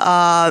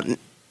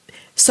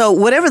so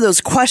whatever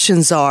those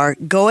questions are,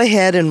 go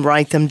ahead and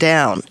write them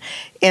down.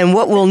 And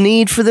what we'll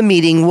need for the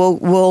meeting,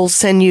 we'll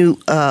send you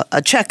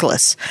a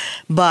checklist.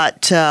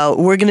 But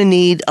we're going to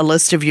need a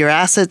list of your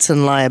assets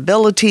and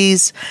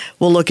liabilities.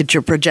 We'll look at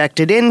your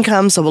projected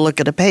income, so we'll look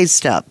at a pay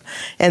stub.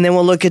 And then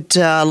we'll look at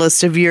a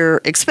list of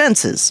your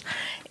expenses.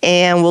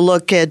 And we'll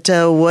look at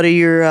what are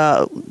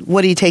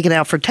you taking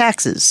out for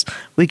taxes.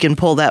 We can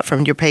pull that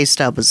from your pay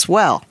stub as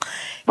well.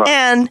 Right.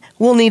 And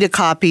we'll need a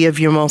copy of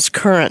your most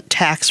current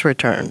tax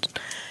return.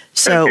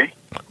 So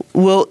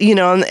we'll,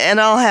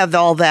 and I'll have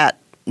all that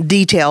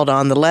detailed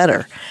on the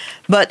letter.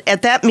 But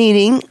at that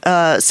meeting,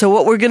 so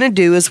what we're going to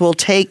do is we'll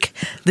take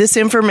this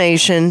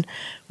information,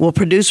 we'll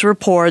produce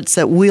reports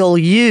that we'll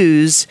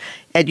use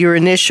at your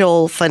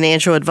initial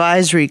financial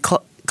advisory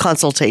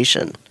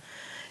consultation.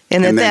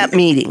 And at that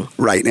meeting.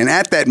 Right. And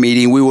at that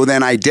meeting, we will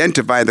then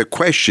identify the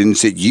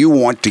questions that you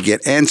want to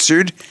get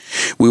answered.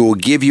 We will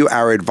give you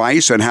our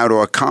advice on how to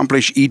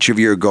accomplish each of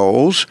your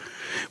goals.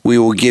 We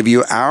will give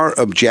you our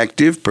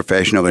objective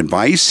professional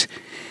advice.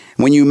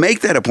 When you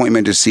make that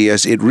appointment to see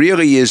us, it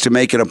really is to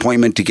make an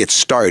appointment to get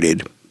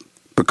started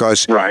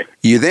because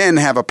you then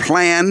have a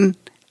plan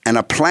and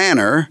a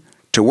planner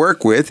to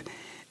work with,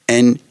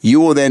 and you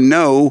will then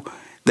know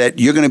that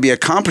you're going to be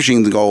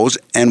accomplishing the goals,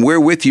 and we're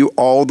with you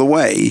all the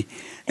way.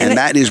 And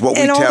that is what we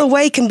tell. And all the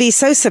way can be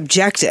so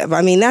subjective.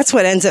 I mean, that's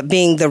what ends up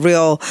being the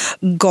real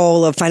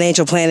goal of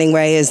financial planning,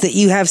 Ray, is that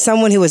you have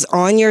someone who is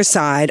on your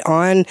side,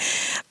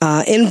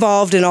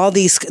 involved in all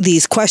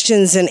these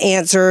questions and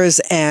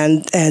answers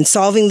and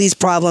solving these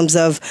problems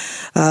of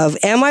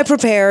am I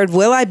prepared?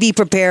 Will I be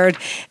prepared?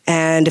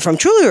 And if I'm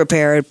truly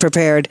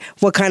prepared,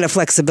 what kind of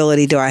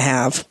flexibility do I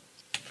have?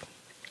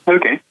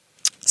 Okay.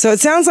 So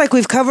it sounds like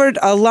we've covered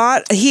a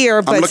lot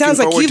here, but it sounds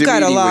like you've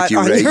got a lot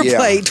on your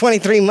plate,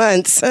 23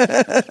 months.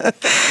 But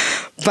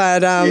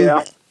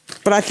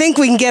I think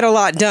we can get a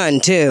lot done,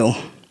 too.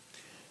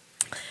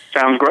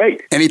 Sounds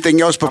great.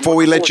 Anything else before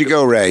we let you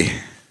go, Ray?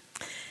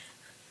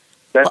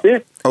 That's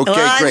it.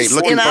 Okay, great.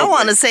 I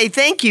want to say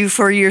thank you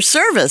for your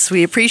service.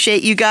 We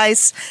appreciate you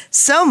guys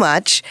so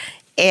much,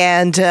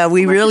 and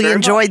we really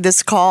enjoyed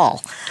this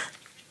call.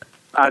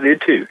 I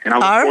did too, and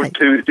I look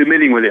forward to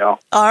meeting with y'all.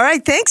 All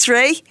right, thanks,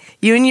 Ray.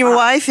 You and your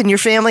wife and your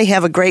family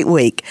have a great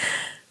week.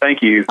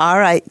 Thank you. All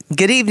right,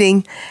 good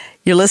evening.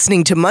 You're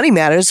listening to Money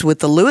Matters with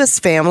the Lewis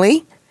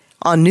family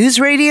on News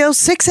Radio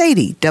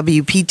 680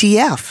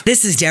 WPTF.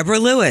 This is Deborah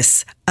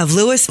Lewis of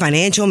Lewis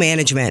Financial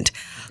Management.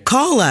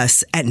 Call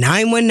us at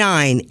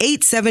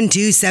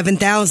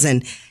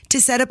 919-872-7000 to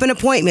set up an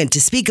appointment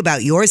to speak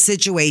about your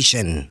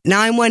situation.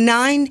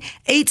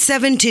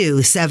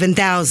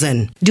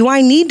 919-872-7000. Do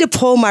I need to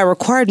pull my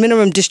required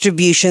minimum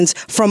distributions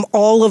from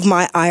all of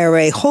my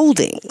IRA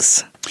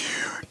holdings?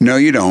 No,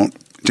 you don't.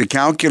 To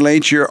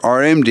calculate your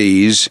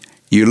RMDs,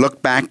 you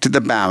look back to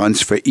the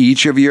balance for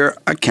each of your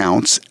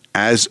accounts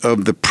as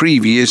of the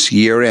previous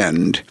year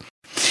end.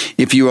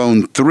 If you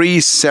own 3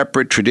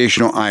 separate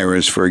traditional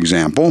IRAs, for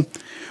example,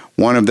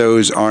 one of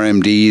those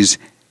RMDs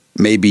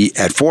may be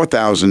at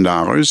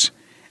 $4,000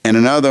 and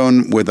another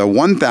one with a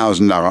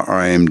 $1,000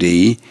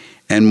 RMD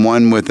and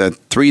one with a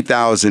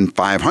 $3,500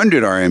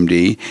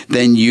 RMD,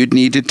 then you'd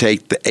need to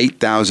take the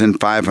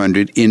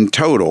 $8,500 in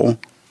total.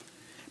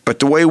 But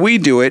the way we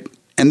do it,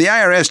 and the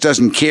IRS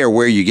doesn't care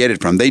where you get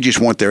it from, they just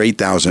want their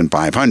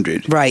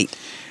 $8,500. Right.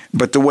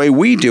 But the way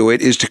we do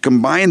it is to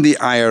combine the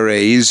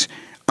IRAs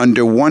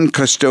under one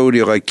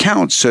custodial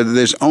account so that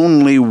there's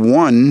only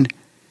one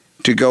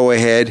to go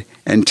ahead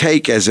and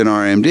take as an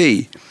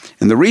RMD.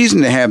 And the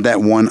reason to have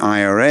that one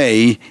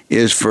IRA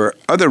is for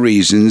other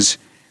reasons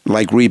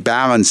like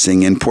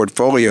rebalancing and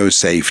portfolio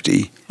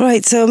safety.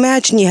 Right. So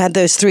imagine you had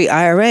those 3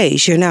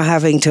 IRAs. You're now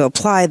having to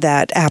apply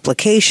that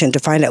application to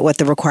find out what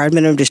the required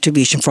minimum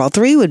distribution for all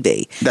 3 would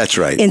be. That's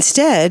right.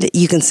 Instead,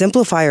 you can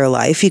simplify your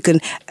life. You can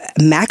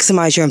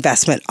maximize your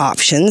investment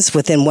options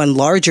within one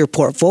larger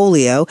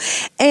portfolio.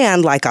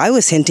 And like I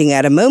was hinting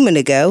at a moment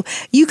ago,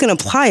 you can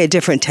apply a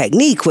different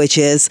technique, which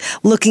is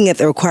looking at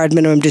the required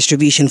minimum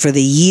distribution for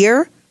the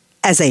year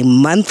as a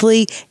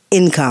monthly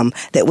income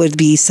that would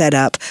be set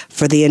up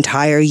for the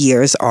entire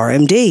year's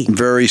RMD.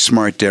 Very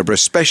smart, Deborah,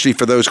 especially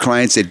for those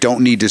clients that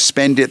don't need to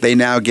spend it. They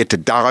now get to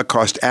dollar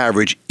cost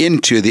average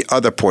into the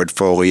other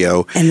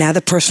portfolio. And now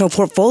the personal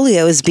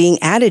portfolio is being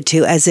added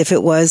to as if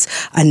it was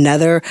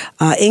another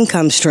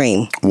income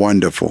stream.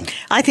 Wonderful.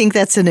 I think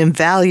that's an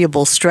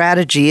invaluable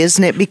strategy,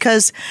 isn't it?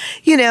 Because,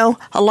 you know,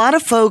 a lot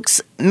of folks,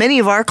 many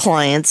of our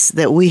clients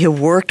that we have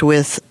worked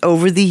with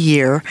over the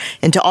year,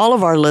 and to all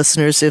of our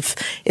listeners, if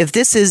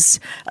this is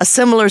a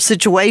similar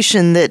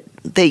situation that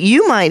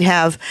you might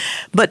have,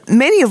 but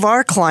many of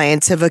our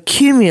clients have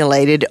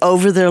accumulated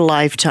over their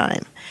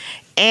lifetime.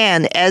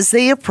 And as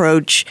they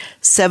approach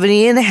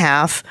 70 and a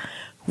half,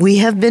 we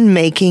have been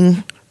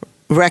making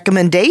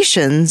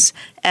recommendations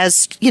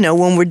as, you know,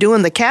 when we're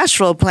doing the cash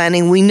flow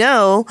planning, we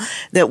know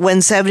that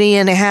when 70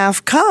 and a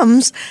half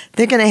comes,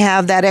 they're going to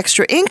have that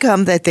extra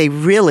income that they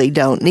really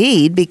don't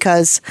need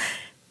because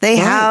they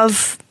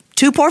have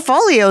 2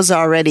 portfolios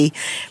already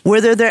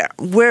where they're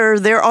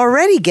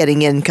already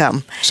getting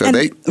income. So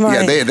they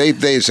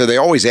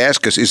always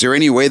ask us, is there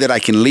any way that I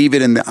can leave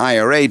it in the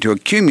IRA to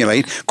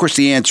accumulate? Of course,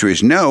 the answer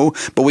is no,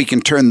 but we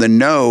can turn the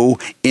no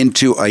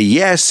into a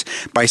yes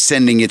by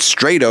sending it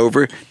straight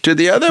over to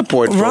the other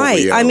portfolio.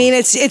 Right. I mean,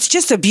 it's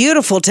just a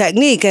beautiful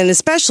technique, and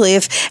especially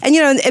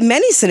in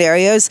many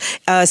scenarios,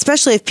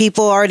 especially if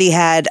people already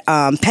had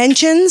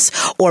pensions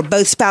or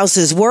both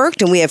spouses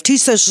worked and we have 2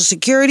 Social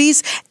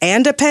Securities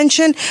and a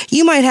pension,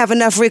 you might have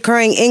enough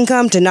recurring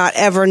income to not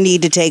ever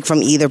need to take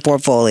from either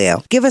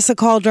portfolio. Give us a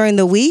call during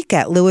the week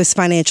at Lewis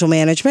Financial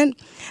Management.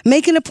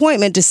 Make an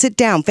appointment to sit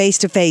down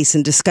face-to-face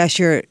and discuss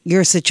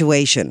your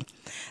situation.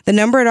 The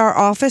number at our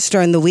office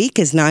during the week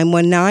is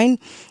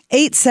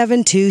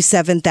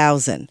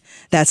 919-872-7000.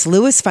 That's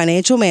Lewis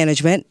Financial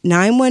Management,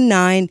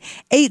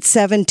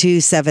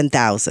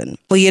 919-872-7000.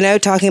 Well, you know,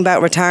 talking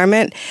about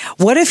retirement,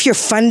 what if you're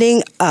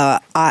funding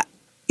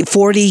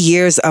 40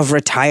 years of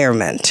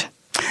retirement?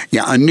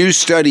 Yeah, a new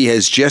study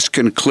has just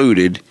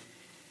concluded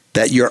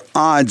that your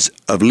odds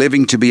of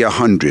living to be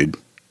 100,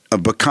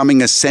 of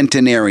becoming a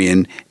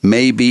centenarian,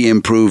 may be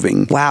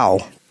improving.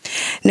 Wow.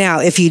 Now,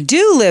 if you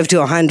do live to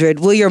 100,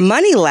 will your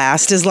money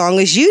last as long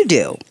as you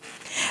do?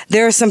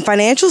 There are some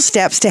financial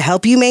steps to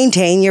help you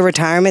maintain your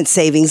retirement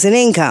savings and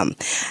income.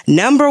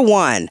 Number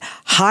 1,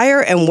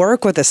 hire and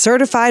work with a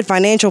certified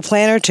financial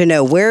planner to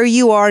know where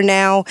you are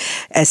now,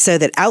 so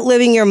that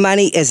outliving your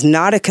money is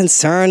not a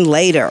concern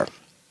later.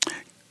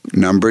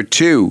 Number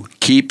 2,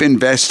 keep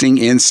investing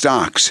in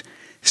stocks.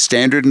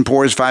 Standard &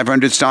 Poor's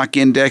 500 stock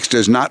index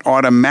does not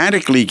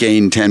automatically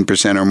gain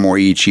 10% or more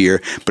each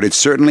year, but it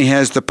certainly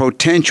has the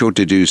potential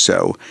to do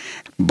so.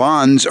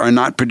 Bonds are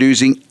not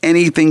producing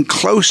anything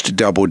close to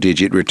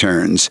double-digit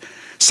returns.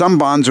 Some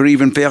bonds are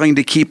even failing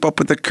to keep up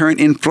with the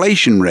current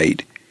inflation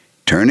rate.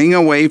 Turning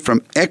away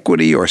from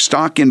equity or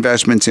stock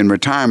investments in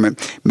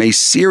retirement may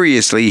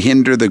seriously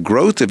hinder the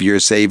growth of your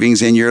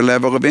savings and your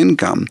level of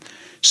income.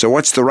 So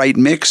what's the right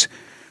mix?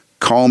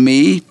 Call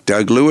me,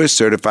 Doug Lewis,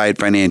 Certified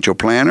Financial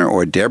Planner,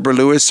 or Deborah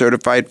Lewis,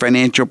 Certified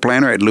Financial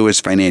Planner at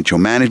Lewis Financial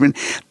Management.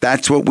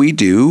 That's what we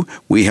do.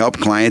 We help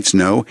clients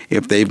know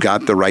if they've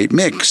got the right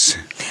mix.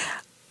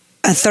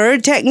 A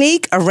third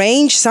technique,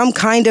 arrange some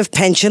kind of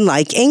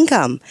pension-like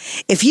income.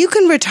 If you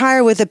can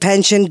retire with a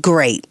pension,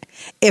 great.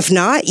 If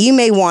not, you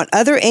may want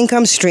other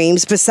income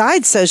streams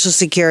besides Social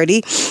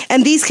Security,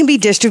 and these can be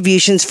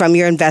distributions from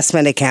your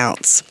investment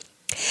accounts.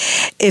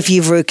 If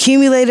you've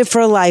accumulated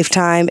for a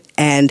lifetime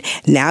and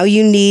now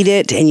you need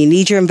it and you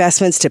need your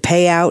investments to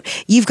pay out,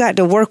 you've got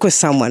to work with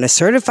someone, a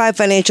certified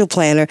financial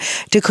planner,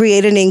 to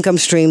create an income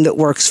stream that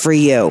works for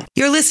you.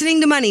 You're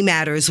listening to Money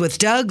Matters with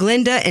Doug,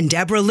 Linda, and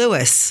Deborah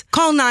Lewis.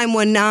 Call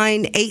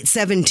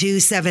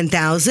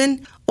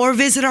 919-872-7000 or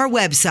visit our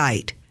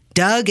website,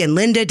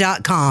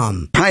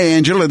 DougAndLinda.com. Hi,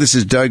 Angela. This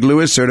is Doug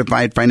Lewis,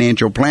 Certified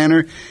Financial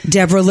Planner.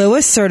 Deborah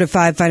Lewis,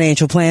 Certified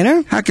Financial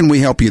Planner. How can we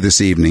help you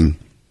this evening?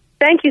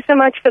 Thank you so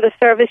much for the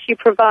service you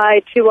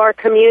provide to our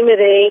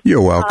community.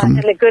 You're welcome.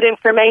 And the good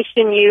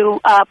information you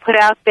put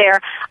out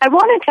there. I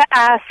wanted to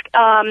ask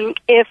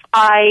if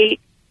I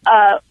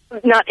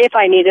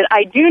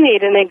do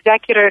need an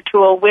executor to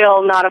a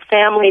will, not a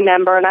family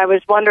member, and I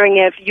was wondering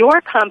if your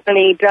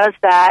company does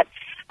that,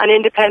 an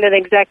independent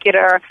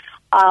executor,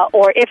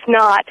 or if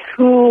not,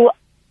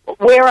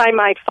 where I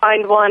might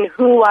find one,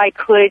 who I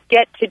could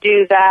get to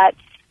do that,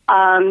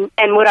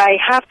 and would I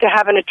have to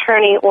have an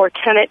attorney, or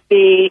can it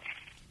be,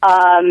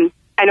 I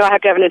know I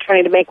have to have an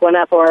attorney to make one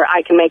up, or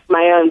I can make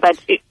my own, but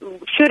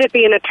should it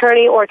be an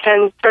attorney, or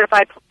can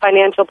certified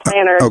financial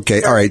planners?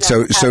 Okay, all right.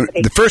 So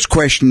the first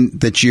question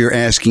that you're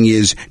asking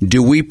is,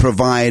 do we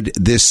provide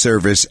this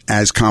service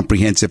as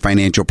comprehensive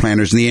financial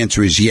planners? And the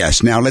answer is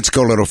yes. Now, let's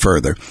go a little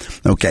further.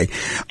 Okay.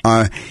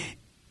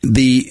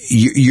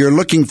 You're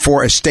looking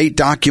for estate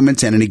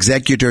documents and an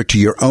executor to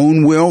your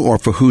own will, or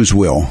for whose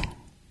will?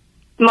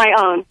 My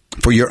own.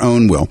 For your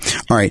own will.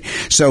 All right.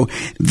 So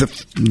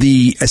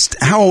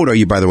how old are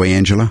you, by the way,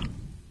 Angela?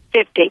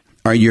 50.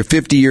 Are you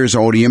 50 years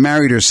old? Are you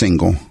married or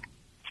single?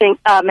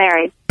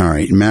 Married. All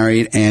right,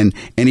 married. And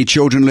any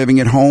children living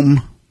at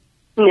home?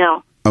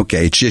 No.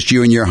 Okay, it's just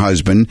you and your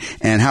husband.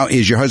 And how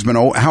is your husband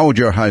old? How old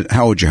your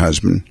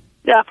husband?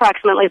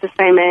 Approximately the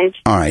same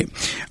age. All right.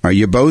 Are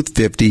you both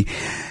 50?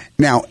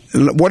 Now,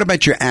 what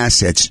about your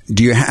assets?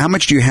 How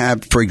much do you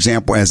have, for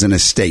example, as an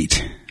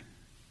estate?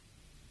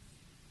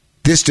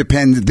 This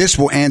depends. This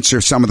will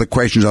answer some of the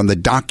questions on the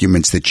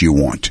documents that you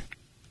want.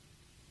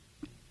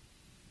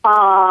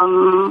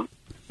 Now,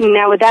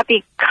 would that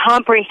be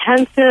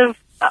comprehensive,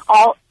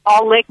 all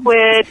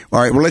liquid?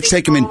 All right. Well, let's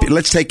take them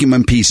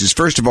in pieces.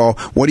 First of all,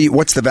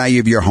 what's the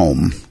value of your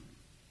home?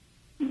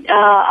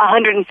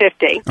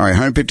 $150. All right,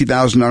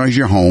 $150,000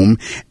 your home,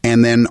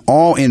 and then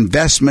all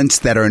investments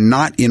that are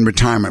not in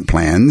retirement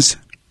plans.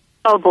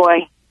 Oh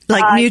boy,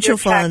 like mutual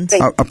funds,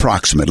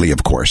 approximately,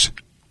 of course.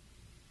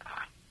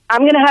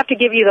 I'm going to have to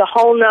give you the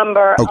whole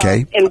number of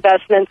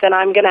investments, and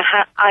I'm going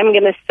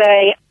to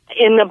say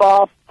in the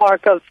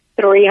ballpark of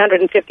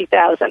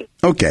 $350,000.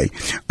 Okay,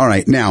 all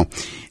right. Now,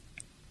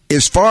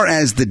 as far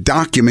as the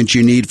documents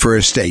you need for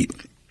estate.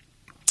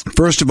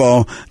 First of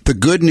all, the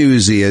good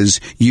news is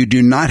you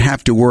do not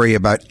have to worry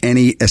about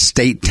any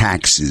estate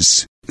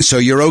taxes. So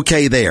you're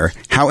okay there.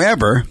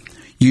 However,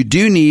 you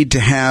do need to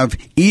have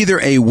either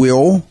a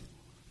will,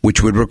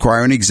 which would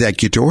require an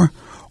executor,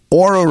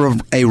 or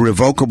a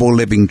revocable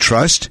living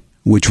trust,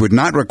 which would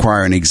not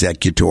require an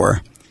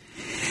executor.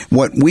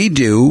 What we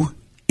do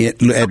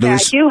at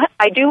Lewis...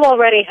 I do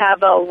already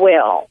have a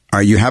will.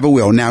 You have a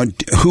will. Now,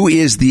 who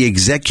is the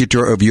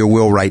executor of your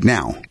will right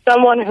now?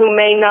 Someone who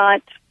may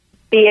not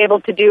be able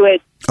to do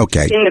it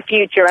in the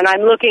future, and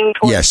I'm looking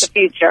towards the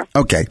future.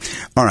 Okay.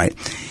 All right.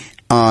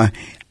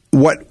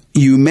 What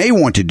you may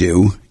want to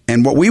do,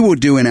 and what we will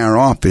do in our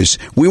office,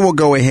 we will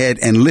go ahead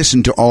and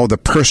listen to all the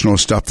personal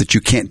stuff that you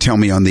can't tell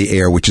me on the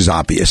air, which is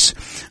obvious.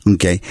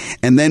 Okay.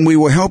 And then we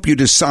will help you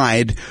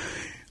decide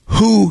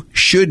who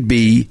should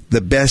be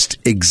the best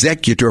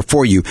executor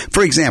for you.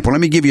 For example, let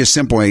me give you a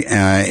simple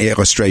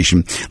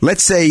illustration.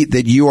 Let's say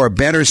that you are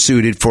better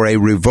suited for a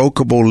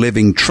revocable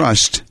living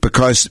trust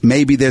because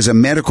maybe there's a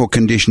medical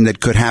condition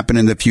that could happen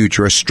in the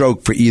future, a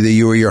stroke for either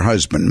you or your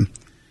husband.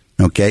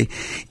 Okay?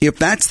 If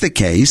that's the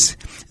case,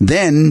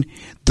 then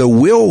the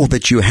will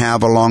that you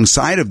have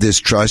alongside of this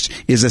trust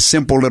is a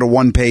simple little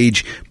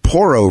one-page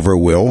pour-over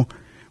will,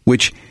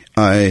 which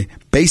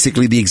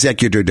basically the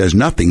executor does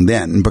nothing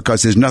then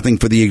because there's nothing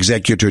for the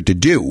executor to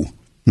do.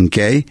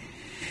 Okay?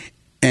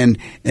 And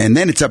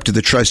then it's up to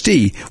the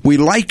trustee. We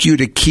like you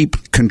to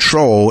keep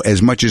control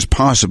as much as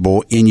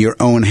possible in your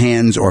own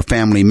hands or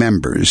family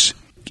members.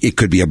 It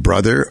could be a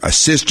brother, a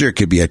sister, it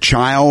could be a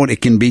child.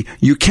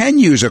 You can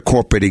use a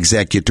corporate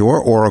executor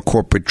or a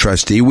corporate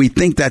trustee. We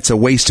think that's a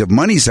waste of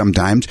money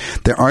sometimes.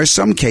 There are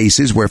some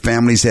cases where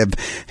families have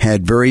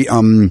had very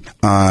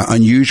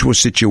unusual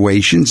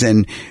situations,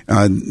 and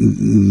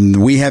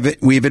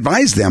we've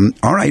advised them,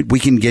 all right, we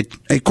can get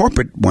a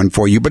corporate one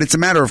for you, but it's a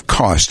matter of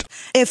cost.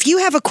 If you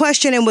have a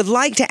question and would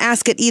like to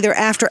ask it either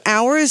after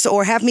hours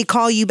or have me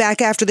call you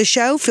back after the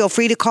show, feel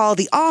free to call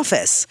the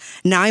office,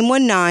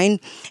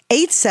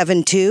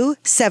 919-872-7000.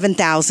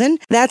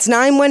 That's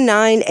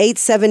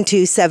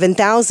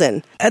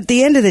 919-872-7000. At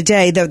the end of the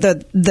day,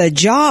 the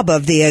job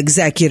of the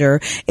executor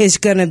is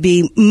going to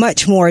be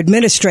much more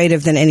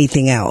administrative than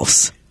anything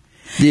else.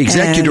 The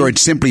executor, it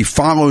simply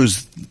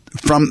follows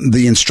from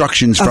the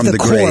instructions from the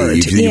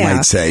grave, you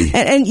might say.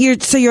 And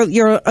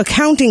you're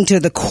accounting to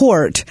the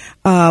court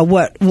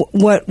what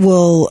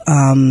will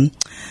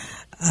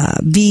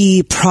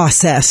be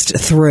processed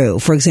through.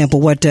 For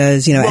example, what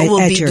does what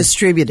will be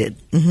distributed.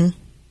 Mm-hmm.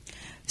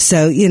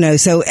 So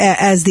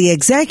as the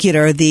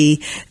executor,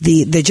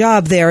 the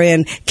job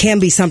therein can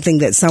be something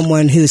that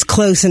someone who's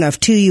close enough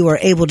to you or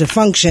able to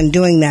function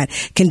doing that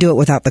can do it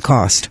without the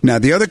cost. Now,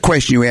 the other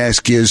question you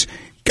ask is,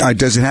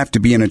 Does it have to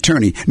be an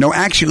attorney? No,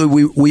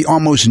 actually, we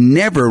almost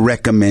never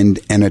recommend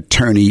an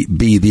attorney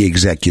be the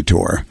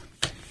executor.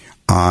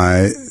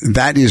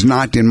 That is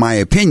not, in my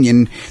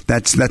opinion,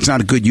 that's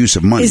not a good use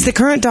of money. Is the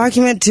current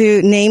document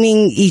to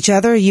naming each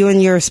other, you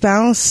and your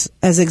spouse,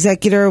 as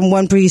executor, and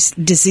one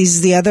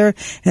predeceases the other,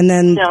 and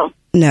then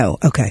no?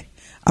 Okay,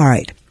 all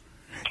right.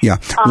 Yeah.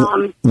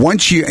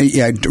 Once you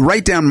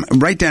write down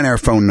our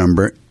phone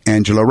number,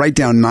 Angela. Write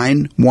down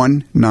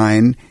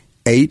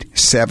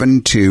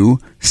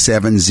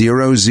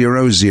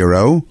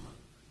 919-872-7000.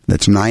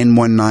 That's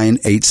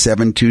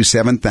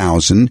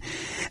 919-872-7000,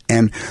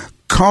 and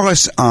call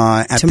us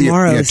at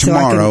tomorrow.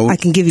 Tomorrow. So I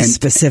can give you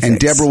specifics. And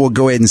Deborah will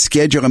go ahead and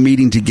schedule a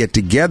meeting to get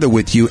together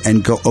with you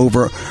and go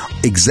over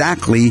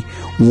exactly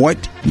what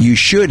you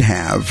should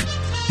have.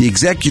 The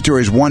executor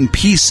is one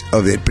piece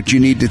of it, but you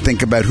need to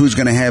think about who's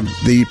going to have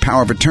the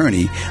power of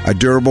attorney, a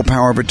durable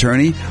power of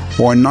attorney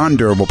or a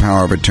non-durable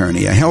power of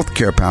attorney, a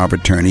healthcare power of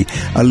attorney,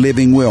 a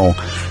living will.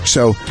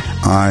 So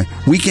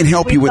we can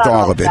help you with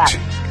all of it.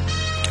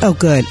 Oh,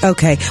 good.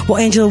 Okay. Well,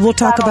 Angela, we'll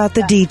talk about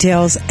the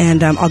details,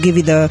 and I'll give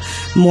you the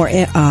more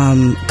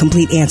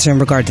complete answer in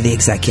regard to the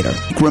executor.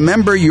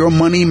 Remember, your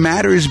money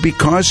matters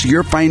because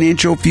your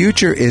financial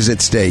future is at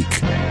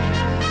stake.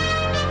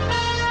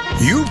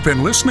 You've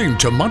been listening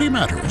to Money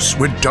Matters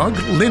with Doug,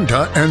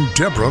 Linda, and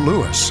Deborah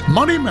Lewis.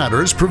 Money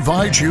Matters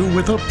provides you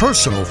with a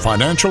personal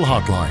financial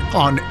hotline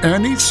on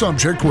any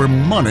subject where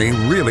money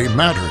really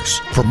matters.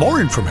 For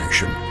more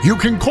information, you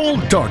can call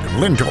Doug,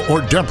 Linda,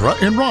 or Deborah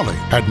in Raleigh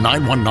at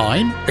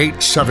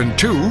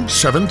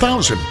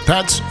 919-872-7000.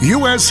 That's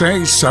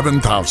USA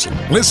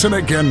 7000. Listen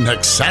again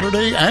next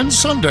Saturday and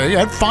Sunday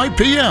at 5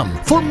 p.m.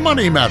 for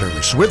Money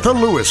Matters with the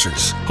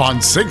Lewises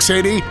on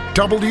 680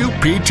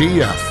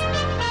 WPTF.